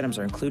 these items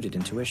are included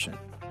in tuition.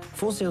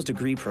 Full Sail's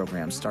degree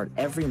programs start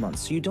every month,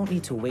 so you don't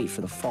need to wait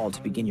for the fall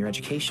to begin your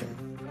education.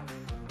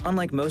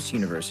 Unlike most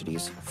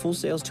universities, Full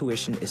Sail's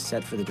tuition is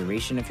set for the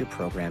duration of your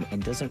program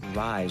and doesn't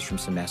rise from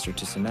semester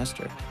to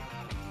semester.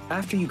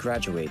 After you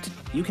graduate,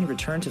 you can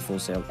return to Full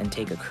Sail and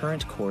take a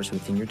current course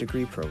within your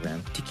degree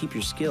program to keep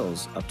your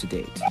skills up to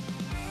date.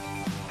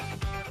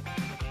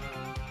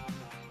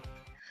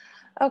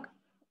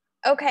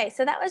 Okay,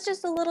 so that was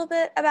just a little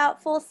bit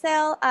about Full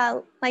Sail.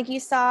 Like you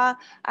saw,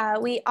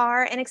 we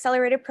are an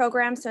accelerated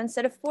program. So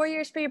instead of 4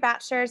 years for your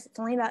bachelor's, it's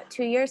only about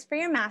 2 years for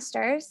your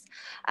master's.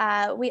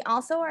 We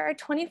also are a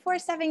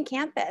 24/7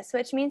 campus,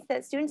 which means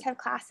that students have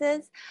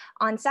classes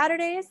on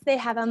Saturdays. They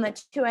have them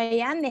at 2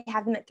 a.m. They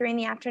have them at 3 in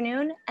the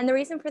afternoon. And the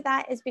reason for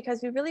that is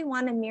because we really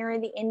want to mirror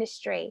the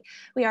industry.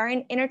 We are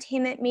an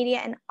entertainment, media,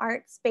 and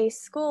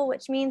arts-based school,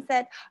 which means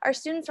that our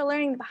students are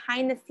learning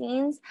behind the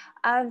scenes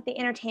of the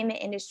entertainment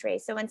industry.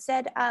 So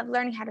instead of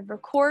learning how to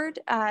record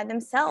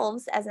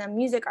themselves as a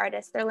music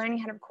artist, they're learning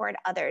how to record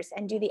others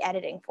and do the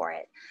editing for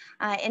it.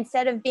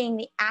 Instead of being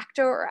the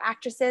actor or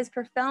actresses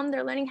per film,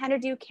 they're learning how to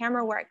do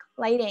camera work,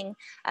 lighting,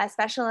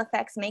 special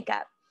effects,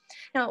 makeup.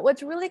 Now,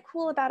 what's really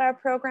cool about our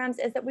programs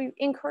is that we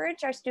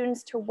encourage our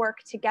students to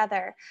work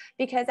together,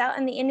 because out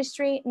in the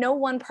industry, no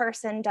one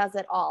person does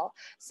it all.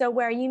 So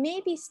where you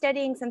may be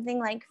studying something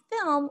like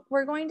film,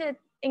 we're going to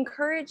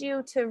encourage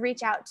you to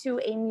reach out to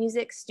a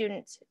music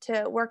student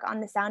to work on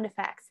the sound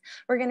effects.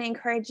 We're going to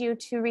encourage you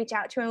to reach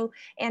out to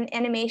an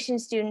animation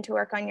student to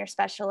work on your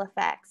special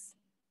effects.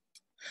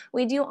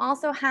 We do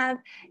also have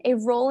a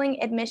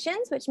rolling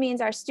admissions, which means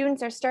our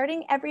students are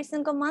starting every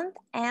single month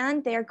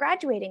and they're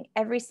graduating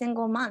every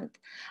single month.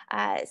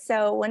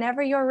 So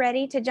whenever you're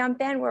ready to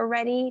jump in, we're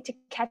ready to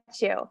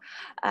catch you.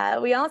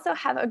 We also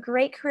have a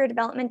great career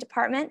development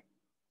department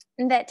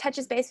that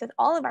touches base with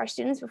all of our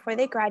students before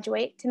they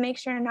graduate to make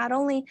sure not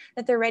only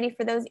that they're ready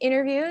for those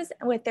interviews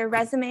with their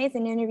resumes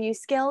and interview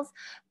skills,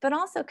 but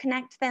also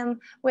connect them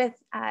with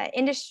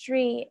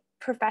industry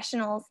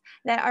professionals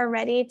that are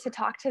ready to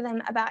talk to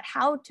them about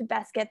how to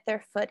best get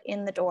their foot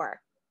in the door.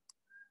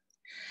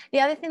 The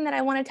other thing that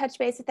I want to touch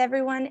base with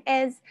everyone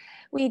is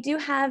we do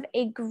have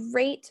a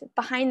great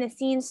behind the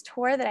scenes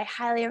tour that I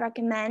highly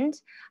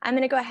recommend. I'm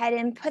going to go ahead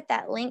and put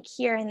that link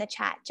here in the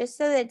chat just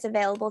so that it's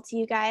available to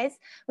you guys.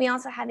 We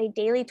also have a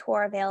daily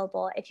tour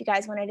available if you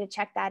guys wanted to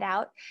check that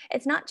out.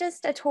 It's not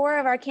just a tour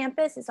of our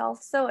campus, it's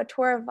also a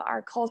tour of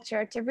our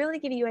culture to really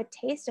give you a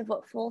taste of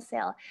what Full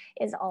Sail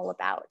is all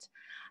about.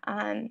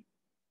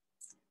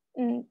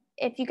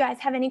 If you guys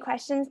have any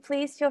questions,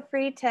 please feel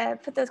free to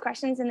put those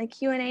questions in the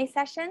Q&A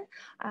session,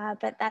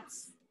 but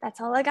that's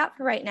all I got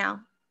for right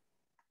now.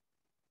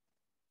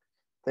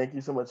 Thank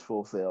you so much,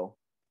 Full Sail.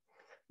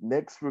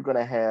 Next, we're going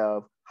to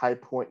have High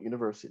Point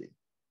University.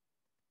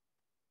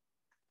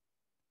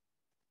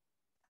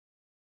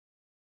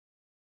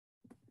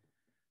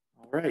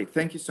 All right,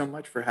 thank you so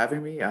much for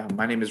having me.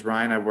 My name is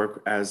Ryan. I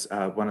work as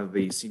one of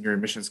the senior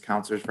admissions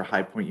counselors for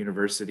High Point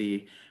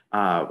University.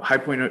 High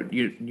Point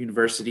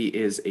University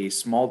is a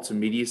small to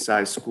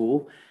medium-sized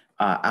school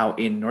out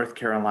in North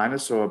Carolina,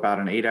 so about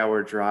an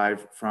 8-hour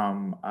drive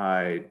from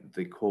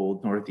the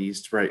cold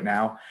Northeast right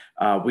now.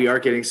 We are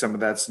getting some of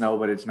that snow,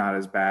 but it's not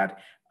as bad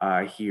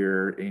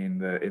here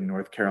in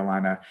North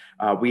Carolina.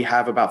 We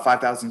have about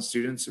 5,000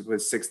 students,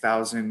 with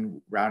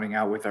 6,000 rounding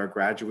out with our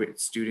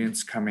graduate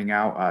students coming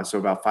out. So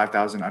about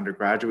 5,000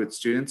 undergraduate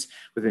students,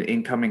 with an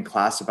incoming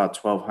class about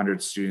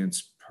 1,200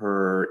 students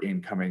per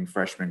incoming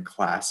freshman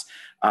class.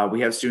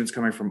 We have students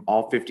coming from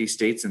all 50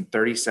 states and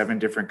 37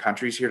 different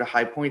countries here to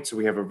High Point. So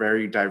we have a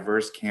very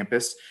diverse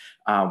campus.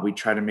 We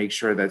try to make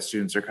sure that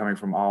students are coming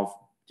from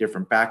all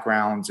different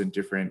backgrounds and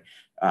different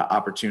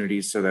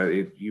opportunities, so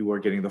that you are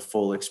getting the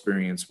full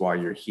experience while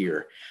you're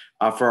here.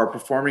 For our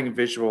performing and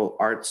visual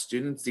arts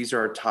students, these are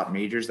our top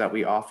majors that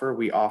we offer.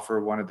 We offer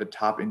one of the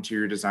top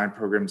interior design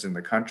programs in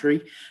the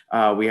country.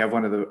 We have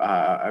one of the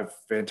a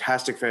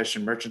fantastic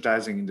fashion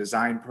merchandising and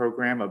design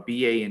program, a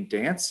BA in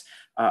dance,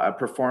 a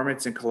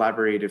performance and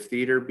collaborative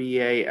theater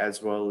BA,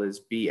 as well as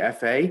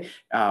BFA.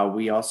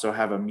 We also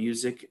have a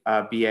music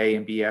BA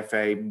and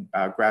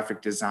BFA,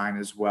 graphic design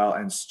as well,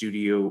 and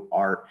studio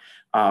art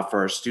for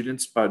our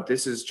students. But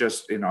this is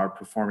just in our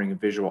performing and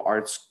visual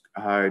arts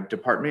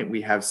department.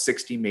 We have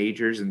 60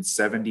 majors and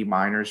 70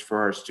 minors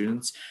for our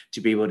students to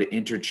be able to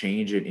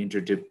interchange and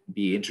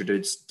be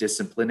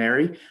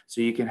interdisciplinary.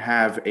 So you can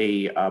have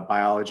a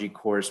biology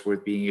course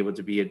with being able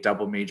to be a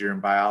double major in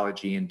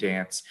biology and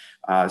dance.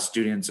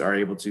 Students are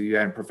able to do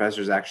that, and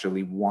professors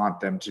actually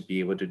want them to be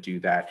able to do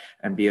that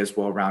and be as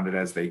well-rounded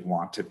as they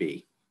want to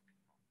be.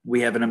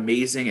 We have an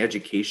amazing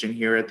education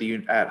here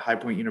at High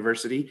Point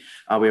University.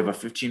 We have a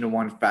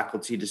 15-to-1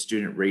 faculty to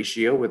student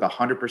ratio, with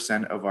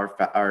 100% of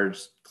our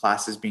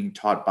classes being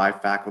taught by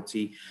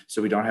faculty.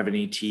 So we don't have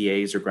any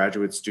TAs or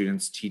graduate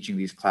students teaching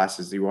these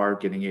classes. You are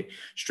getting it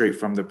straight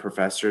from the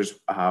professors.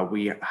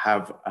 We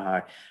have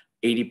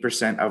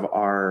 80% of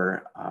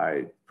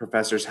our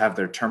professors have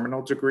their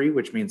terminal degree,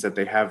 which means that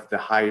they have the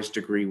highest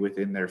degree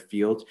within their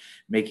field,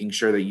 making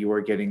sure that you are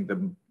getting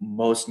the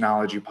most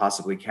knowledge you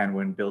possibly can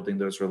when building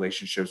those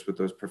relationships with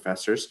those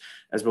professors.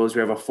 As well as we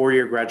have a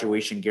 4-year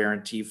graduation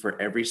guarantee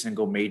for every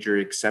single major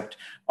except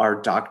our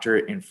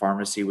doctorate in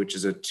pharmacy, which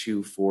is a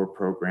 2-4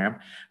 program.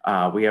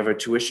 We have a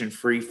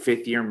tuition-free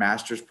 5th-year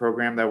master's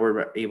program that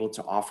we're able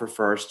to offer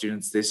for our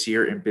students this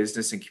year in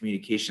business and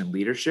communication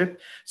leadership.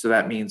 So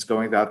that means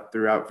going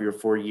throughout your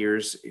 4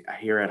 years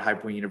here at High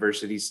Point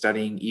University,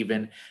 studying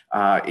even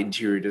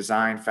interior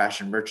design,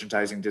 fashion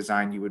merchandising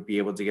design, you would be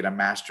able to get a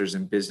master's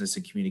in business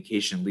and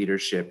communication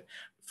leadership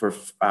for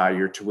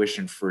your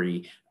tuition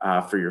free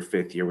for your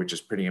 5th year, which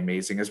is pretty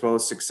amazing, as well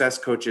as success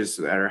coaches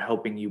that are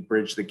helping you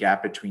bridge the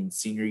gap between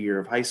senior year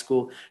of high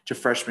school to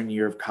freshman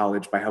year of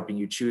college by helping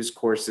you choose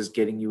courses,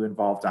 getting you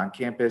involved on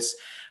campus,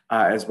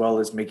 as well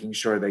as making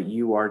sure that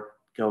you are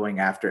going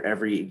after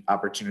every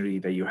opportunity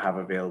that you have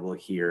available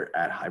here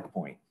at High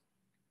Point.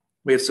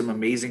 We have some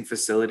amazing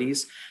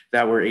facilities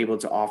that we're able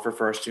to offer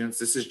for our students.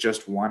 This is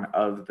just one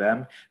of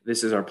them.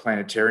 This is our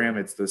planetarium.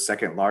 It's the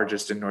 2nd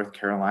largest in North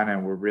Carolina,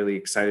 and we're really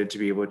excited to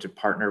be able to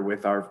partner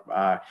with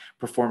our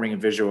performing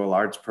and visual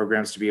arts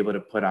programs to be able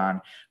to put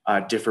on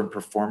different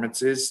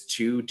performances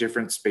to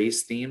different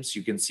space themes.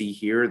 You can see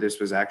here, this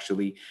was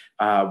actually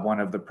one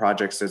of the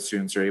projects that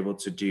students are able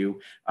to do.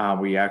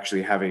 We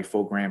actually have a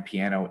full grand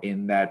piano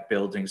in that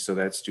building so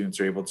that students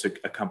are able to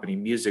accompany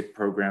music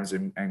programs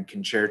and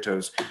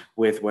concertos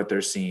with what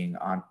they're seeing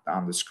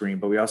on the screen.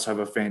 But we also have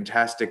a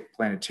fantastic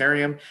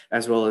planetarium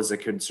as well as a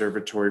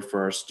conservatory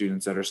for our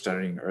students that are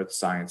studying earth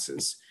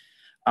sciences.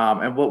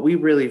 And what we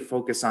really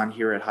focus on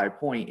here at High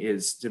Point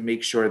is to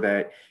make sure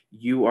that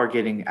you are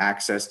getting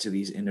access to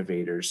these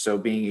innovators. So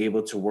being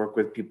able to work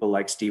with people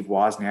like Steve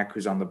Wozniak,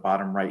 who's on the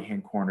bottom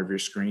right-hand corner of your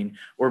screen,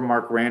 or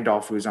Mark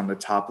Randolph, who's on the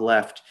top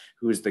left,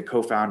 who is the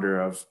co-founder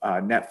of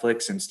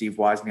Netflix, and Steve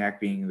Wozniak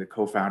being the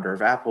co-founder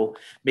of Apple,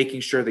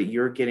 making sure that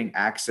you're getting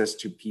access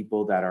to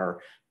people that are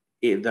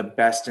the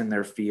best in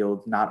their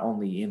field, not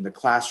only in the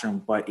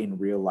classroom, but in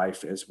real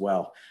life as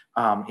well.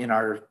 In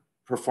our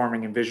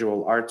performing and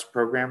visual arts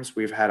programs,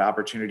 we've had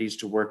opportunities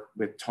to work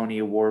with Tony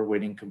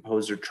Award-winning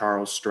composer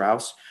Charles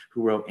Strauss,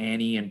 who wrote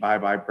Annie and Bye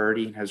Bye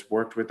Birdie, and has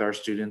worked with our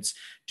students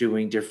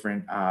doing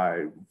different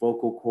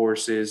vocal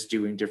courses,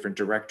 doing different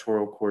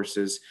directorial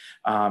courses,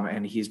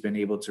 and he's been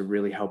able to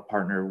really help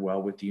partner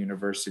well with the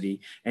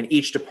university. And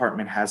each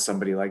department has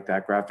somebody like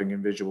that. Graphic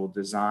and visual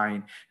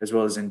design, as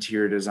well as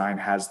interior design,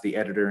 has the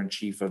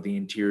editor-in-chief of the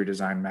Interior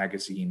Design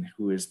magazine,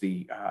 who is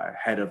the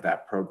head of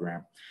that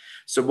program.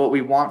 So what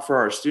we want for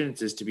our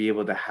students is to be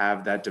able to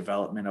have that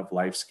development of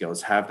life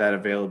skills, have that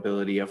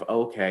availability of,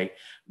 okay,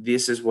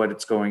 this is what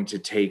it's going to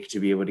take to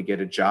be able to get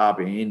a job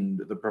in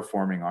the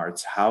performing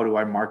arts. How do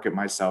I market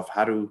myself?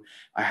 How do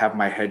I have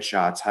my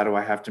headshots? How do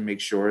I have to make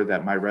sure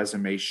that my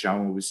resume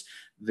shows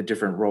the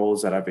different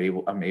roles that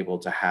I'm able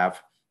to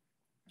have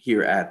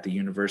here at the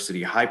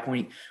University? High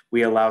Point,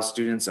 we allow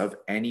students of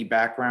any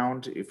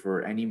background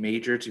for any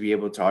major to be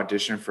able to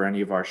audition for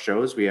any of our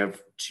shows. We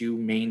have 2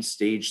 main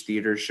stage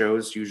theater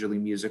shows, usually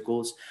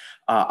musicals,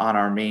 on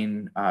our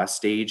main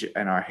stage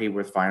in our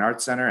Hayworth Fine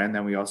Arts Center. And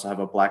then we also have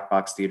a black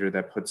box theater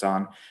that puts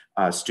on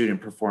student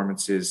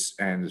performances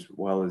and as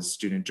well as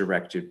student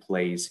directed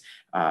plays.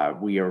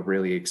 We are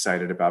really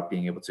excited about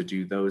being able to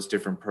do those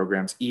different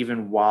programs.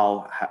 Even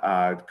while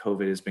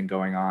COVID has been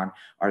going on,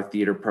 our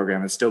theater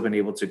program has still been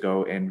able to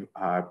go and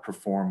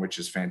perform, which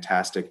is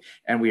fantastic.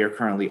 And we are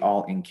currently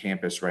all in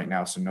campus right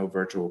now, so no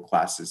virtual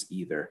classes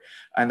either.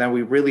 And then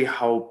we really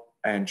hope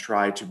and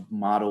try to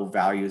model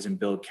values and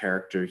build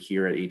character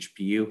here at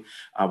HPU.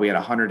 We had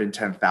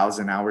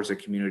 110,000 hours of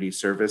community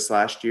service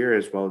last year,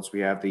 as well as we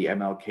have the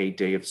MLK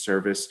Day of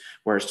Service,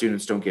 where our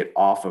students don't get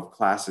off of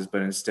classes,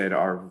 but instead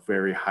are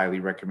very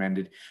highly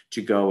recommended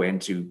to go and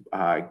to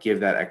give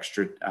that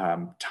extra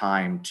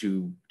time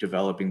to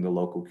developing the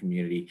local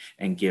community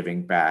and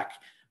giving back.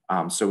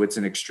 So it's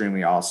an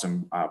extremely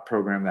awesome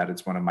program that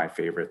it's one of my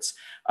favorites.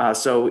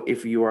 So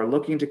if you are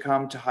looking to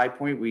come to High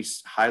Point, we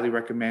highly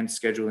recommend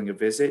scheduling a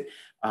visit.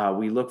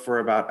 We look for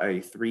about a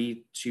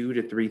 3.2 to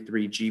 3.3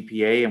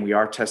 GPA, and we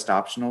are test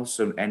optional.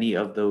 So any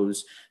of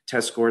those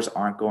test scores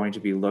aren't going to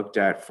be looked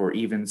at for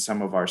even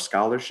some of our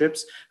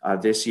scholarships.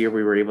 This year,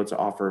 we were able to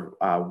offer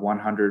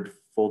 100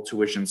 full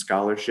tuition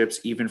scholarships,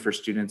 even for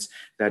students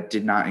that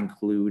did not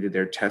include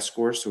their test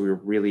scores. So we were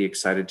really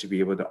excited to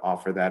be able to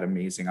offer that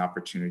amazing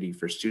opportunity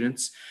for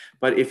students.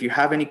 But if you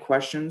have any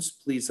questions,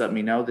 please let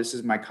me know. This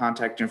is my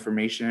contact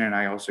information, and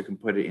I also can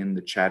put it in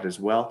the chat as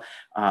well.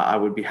 I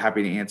would be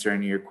happy to answer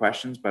any of your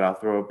questions, but I'll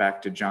throw it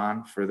back to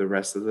John for the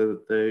rest of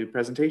the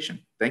presentation.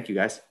 Thank you,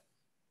 guys.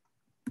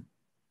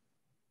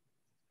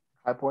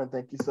 High Point,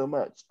 thank you so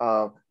much.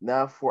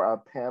 Now for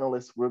our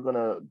panelists, we're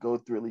gonna go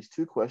through at least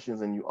 2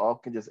 questions, and you all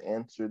can just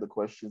answer the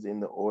questions in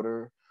the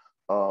order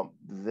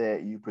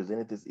that you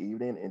presented this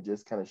evening, and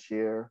just kind of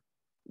share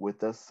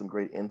with us some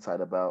great insight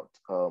about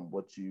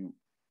what you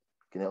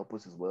can help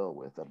us as well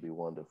with. That'd be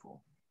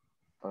wonderful.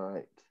 All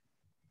right.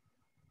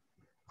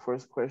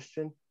 First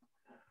question,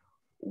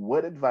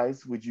 what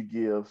advice would you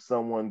give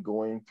someone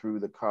going through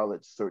the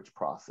college search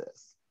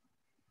process?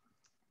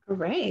 All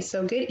right,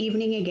 so good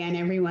evening again,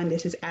 everyone.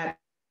 This is Abby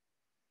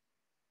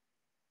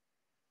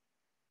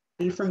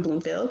from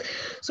Bloomfield.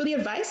 So the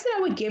advice that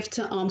I would give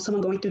to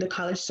someone going through the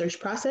college search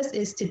process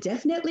is to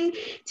definitely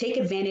take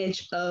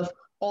advantage of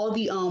all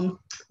the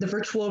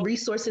virtual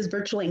resources,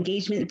 virtual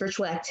engagement,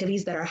 virtual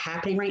activities that are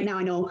happening right now.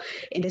 I know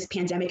in this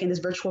pandemic, in this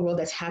virtual world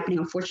that's happening,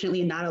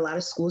 unfortunately, not a lot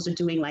of schools are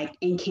doing like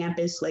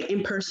in-campus, like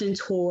in-person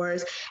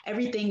tours.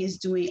 Everything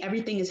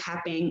is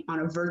happening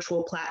on a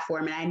virtual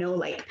platform. And I know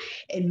like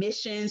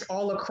admissions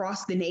all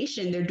across the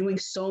nation, they're doing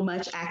so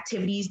much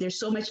activities. There's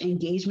so much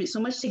engagement, so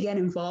much to get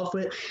involved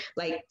with,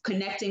 like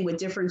connecting with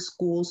different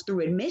schools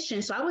through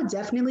admission. So I would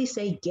definitely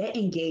say get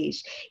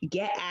engaged,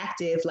 get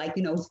active, like,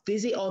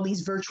 visit all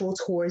these virtual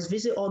tours,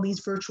 visit all these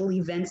virtual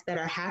events that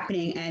are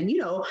happening. And,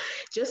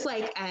 just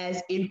like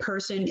as in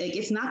person, like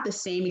it's not the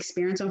same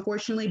experience,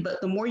 unfortunately, but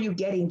the more you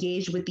get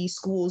engaged with these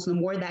schools, the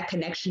more that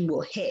connection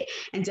will hit.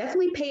 And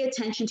definitely pay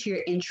attention to your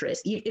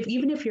interests.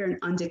 Even if you're an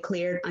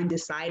undeclared,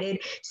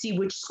 undecided, see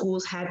which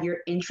schools have your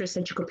interests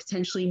that you could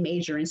potentially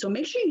major in. So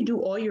make sure you do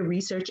all your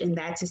research in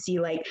that to see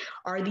like,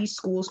 are these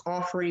schools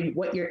offering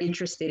what you're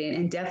interested in?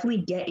 And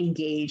definitely get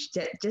engaged.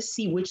 Just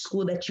see which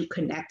school that you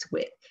connect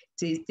with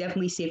to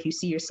definitely see if you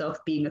see yourself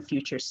being a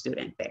future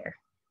student there.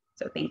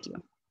 So thank you.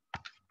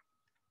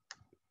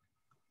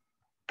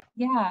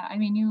 Yeah, I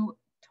mean, you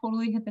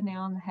totally hit the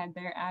nail on the head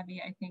there,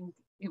 Abby. I think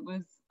it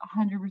was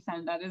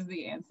 100% that is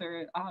the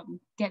answer.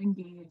 Get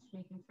engaged,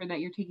 making sure that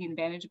you're taking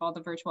advantage of all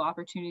the virtual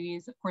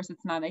opportunities. Of course,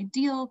 it's not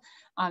ideal.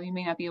 You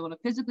may not be able to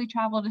physically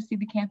travel to see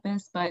the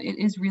campus, but it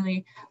is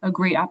really a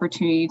great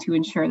opportunity to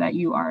ensure that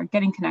you are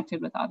getting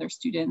connected with other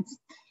students.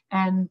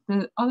 And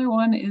the other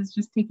one is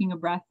just taking a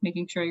breath,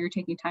 making sure you're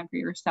taking time for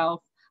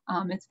yourself.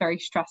 It's very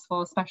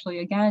stressful, especially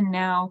again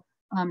now,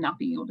 not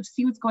being able to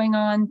see what's going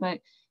on, but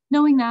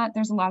knowing that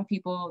there's a lot of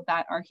people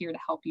that are here to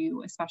help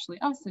you, especially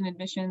us in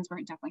admissions, we're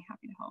definitely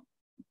happy to help.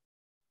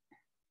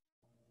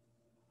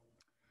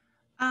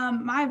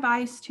 My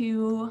advice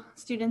to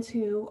students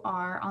who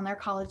are on their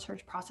college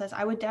search process,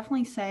 I would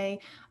definitely say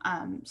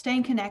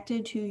staying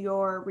connected to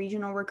your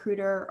regional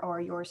recruiter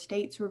or your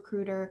state's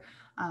recruiter,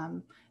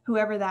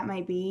 whoever that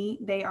may be.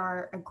 They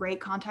are a great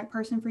contact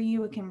person for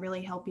you. It can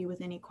really help you with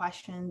any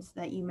questions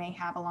that you may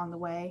have along the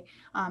way.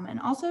 And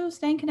also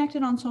staying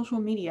connected on social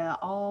media.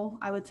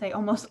 I would say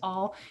almost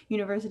all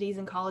universities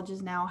and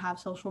colleges now have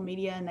social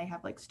media, and they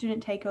have like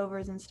student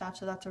takeovers and stuff.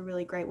 So that's a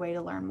really great way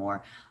to learn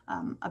more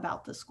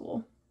about the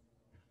school.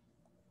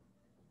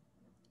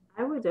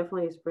 I would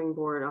definitely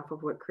springboard off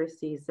of what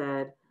Christy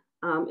said.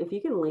 If you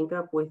can link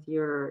up with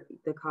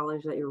the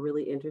college that you're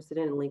really interested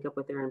in and link up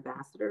with their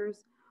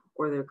ambassadors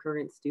or their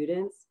current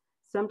students,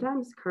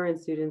 sometimes current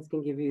students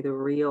can give you the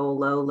real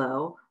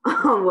low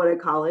on what a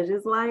college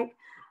is like.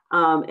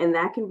 And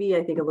that can be,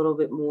 I think, a little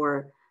bit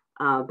more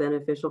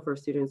beneficial for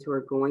students who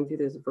are going through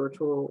this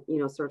virtual,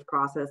 search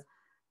process.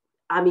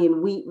 I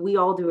mean, we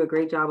all do a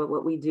great job at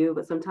what we do,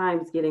 but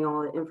sometimes getting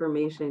all the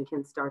information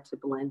can start to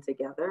blend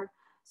together.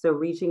 So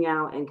reaching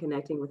out and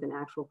connecting with an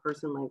actual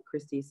person, like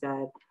Christy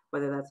said,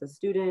 whether that's a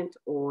student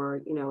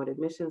or, an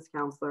admissions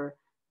counselor,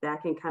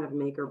 that can kind of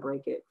make or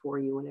break it for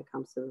you when it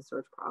comes to the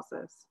search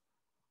process.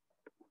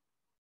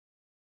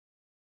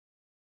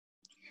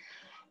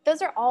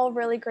 Those are all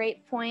really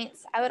great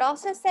points. I would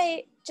also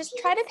say just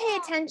try to pay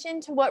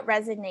attention to what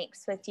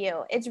resonates with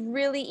you. It's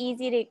really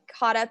easy to get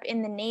caught up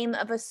in the name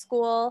of a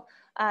school.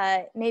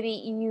 Maybe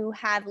you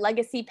have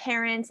legacy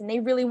parents and they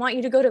really want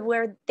you to go to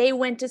where they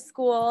went to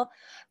school.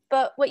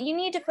 But what you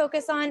need to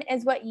focus on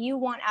is what you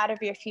want out of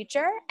your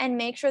future and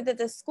make sure that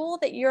the school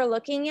that you're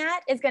looking at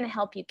is going to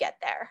help you get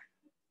there.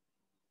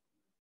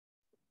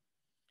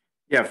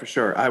 Yeah, for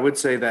sure. I would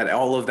say that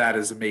all of that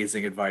is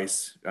amazing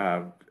advice.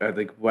 I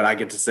think what I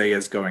get to say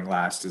as going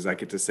last is I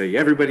get to say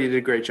everybody did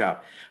a great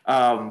job.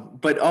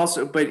 But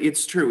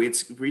it's true.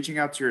 It's reaching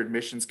out to your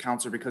admissions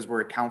counselor because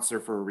we're a counselor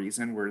for a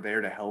reason. We're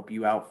there to help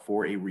you out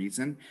for a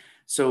reason.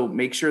 So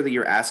make sure that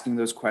you're asking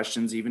those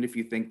questions, even if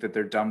you think that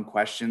they're dumb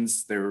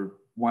questions. They're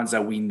ones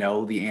that we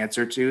know the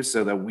answer to,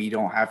 so that we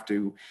don't have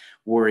to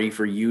worry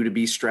for you to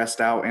be stressed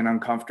out and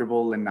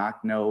uncomfortable and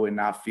not know and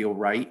not feel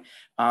right.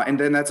 And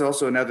then that's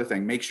also another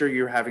thing. Make sure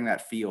you're having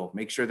that feel.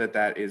 Make sure that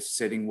that is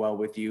sitting well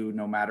with you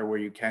no matter where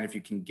you can. If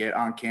you can get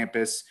on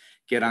campus.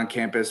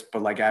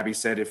 But like Abby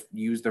said,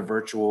 use the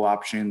virtual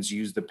options,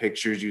 use the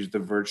pictures, use the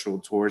virtual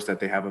tours that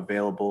they have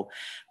available,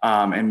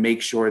 and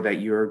make sure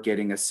that you're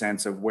getting a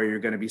sense of where you're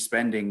going to be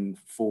spending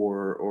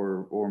 4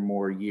 or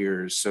more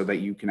years so that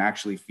you can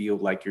actually feel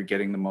like you're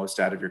getting the most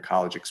out of your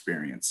college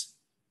experience.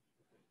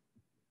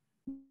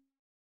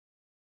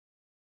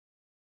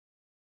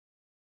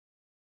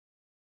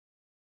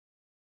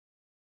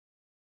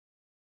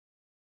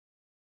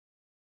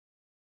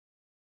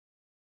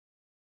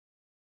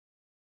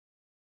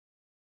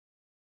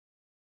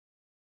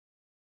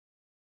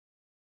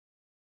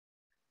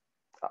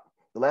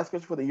 The last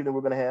question for the evening we're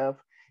going to have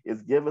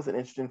is give us an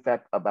interesting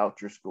fact about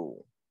your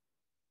school.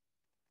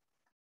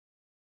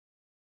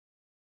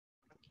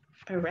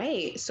 All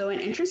right. So an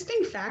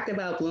interesting fact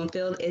about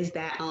Bloomfield is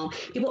that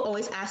people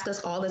always ask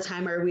us all the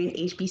time, are we an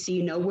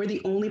HBCU? No, we're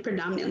the only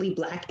predominantly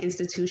Black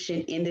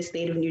institution in the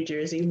state of New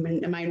Jersey,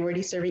 a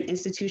minority serving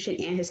institution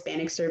and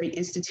Hispanic serving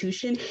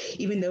institution,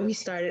 even though we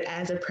started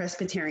as a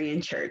Presbyterian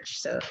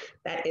church. So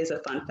that is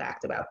a fun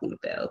fact about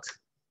Bloomfield.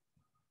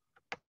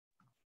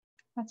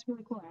 That's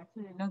really cool. I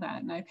actually didn't know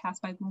that, and I pass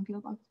by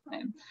Bloomfield all the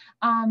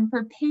time.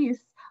 For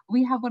PACE,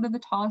 we have one of the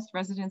tallest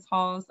residence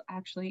halls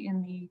actually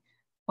in the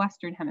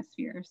Western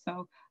Hemisphere.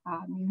 So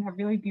you have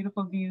really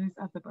beautiful views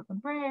of the Brooklyn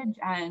Bridge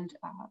and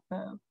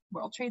the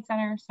World Trade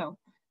Center. So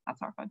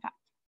that's our fun fact.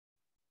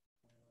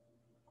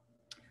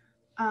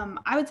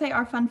 I would say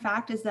our fun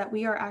fact is that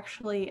we are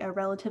actually a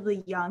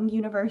relatively young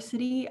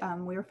university.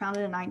 We were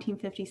founded in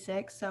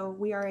 1956, so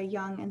we are a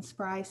young and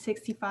spry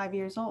 65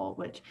 years old,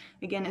 which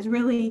again is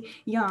really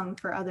young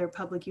for other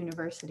public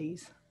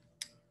universities.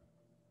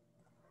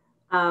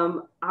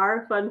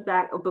 Our fun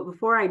fact, but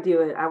before I do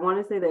it, I want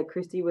to say that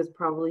Christy was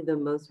probably the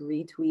most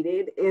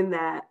retweeted in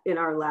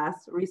our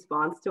last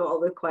response to all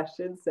the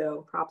questions.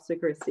 So props to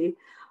Christy.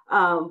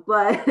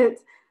 But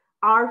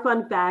our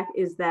fun fact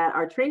is that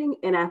our training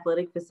and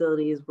athletic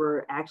facilities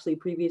were actually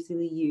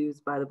previously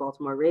used by the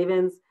Baltimore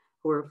Ravens,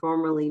 who were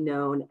formerly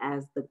known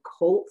as the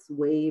Colts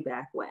way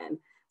back when.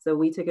 So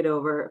we took it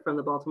over from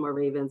the Baltimore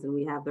Ravens, and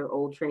we have their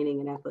old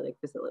training and athletic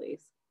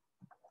facilities.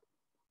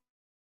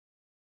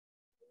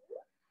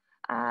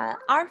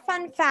 Our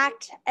fun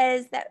fact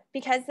is that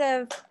because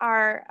of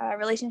our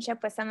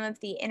relationship with some of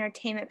the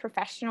entertainment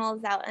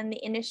professionals out in the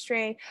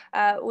industry,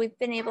 we've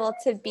been able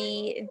to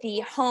be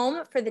the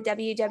home for the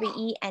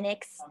WWE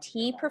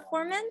NXT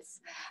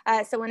performance.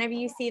 So whenever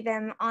you see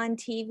them on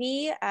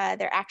TV,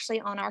 they're actually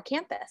on our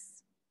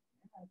campus.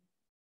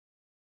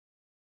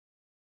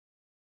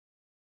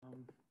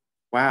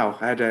 Wow,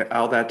 I had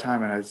all that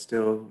time and I was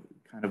still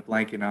kind of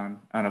blanking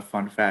on a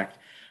fun fact.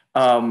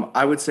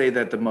 I would say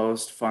that the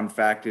most fun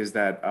fact is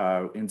that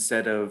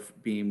instead of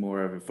being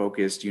more of a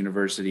focused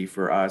university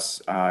for us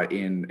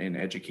in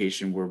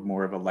education, we're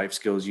more of a life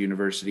skills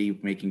university,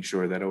 making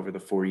sure that over the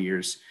 4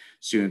 years,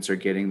 students are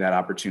getting that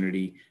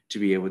opportunity to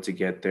be able to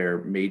get their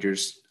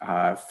majors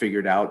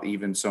figured out,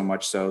 even so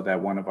much so that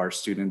one of our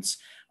students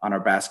on our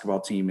basketball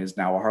team is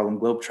now a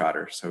Harlem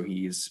Globetrotter. So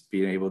he's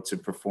being able to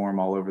perform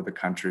all over the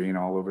country and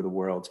all over the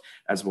world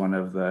as one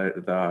of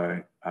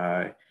the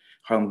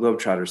Harlem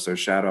Globetrotters. So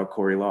shout out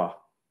Corey Law.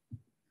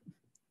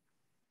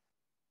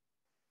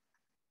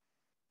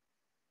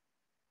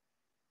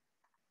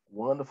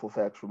 Wonderful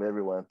facts from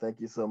everyone.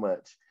 Thank you so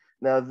much.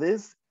 Now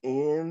this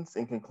ends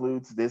and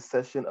concludes this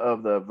session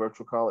of the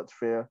Virtual College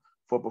Fair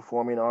for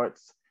Performing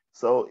Arts.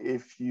 So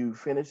if you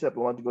finish up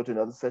and want to go to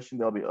another session,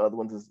 there'll be other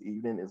ones this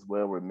evening as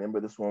well. Remember,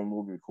 this one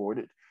will be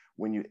recorded.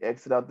 When you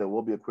exit out, there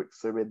will be a quick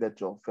survey that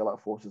you'll fill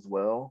out for us as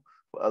well.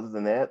 But other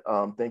than that,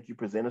 thank you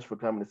presenters for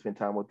coming to spend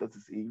time with us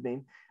this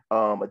evening.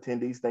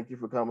 Attendees, thank you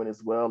for coming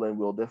as well, and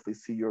we'll definitely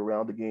see you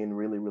around again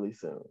really, really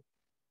soon.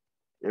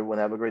 Everyone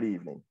have a great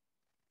evening.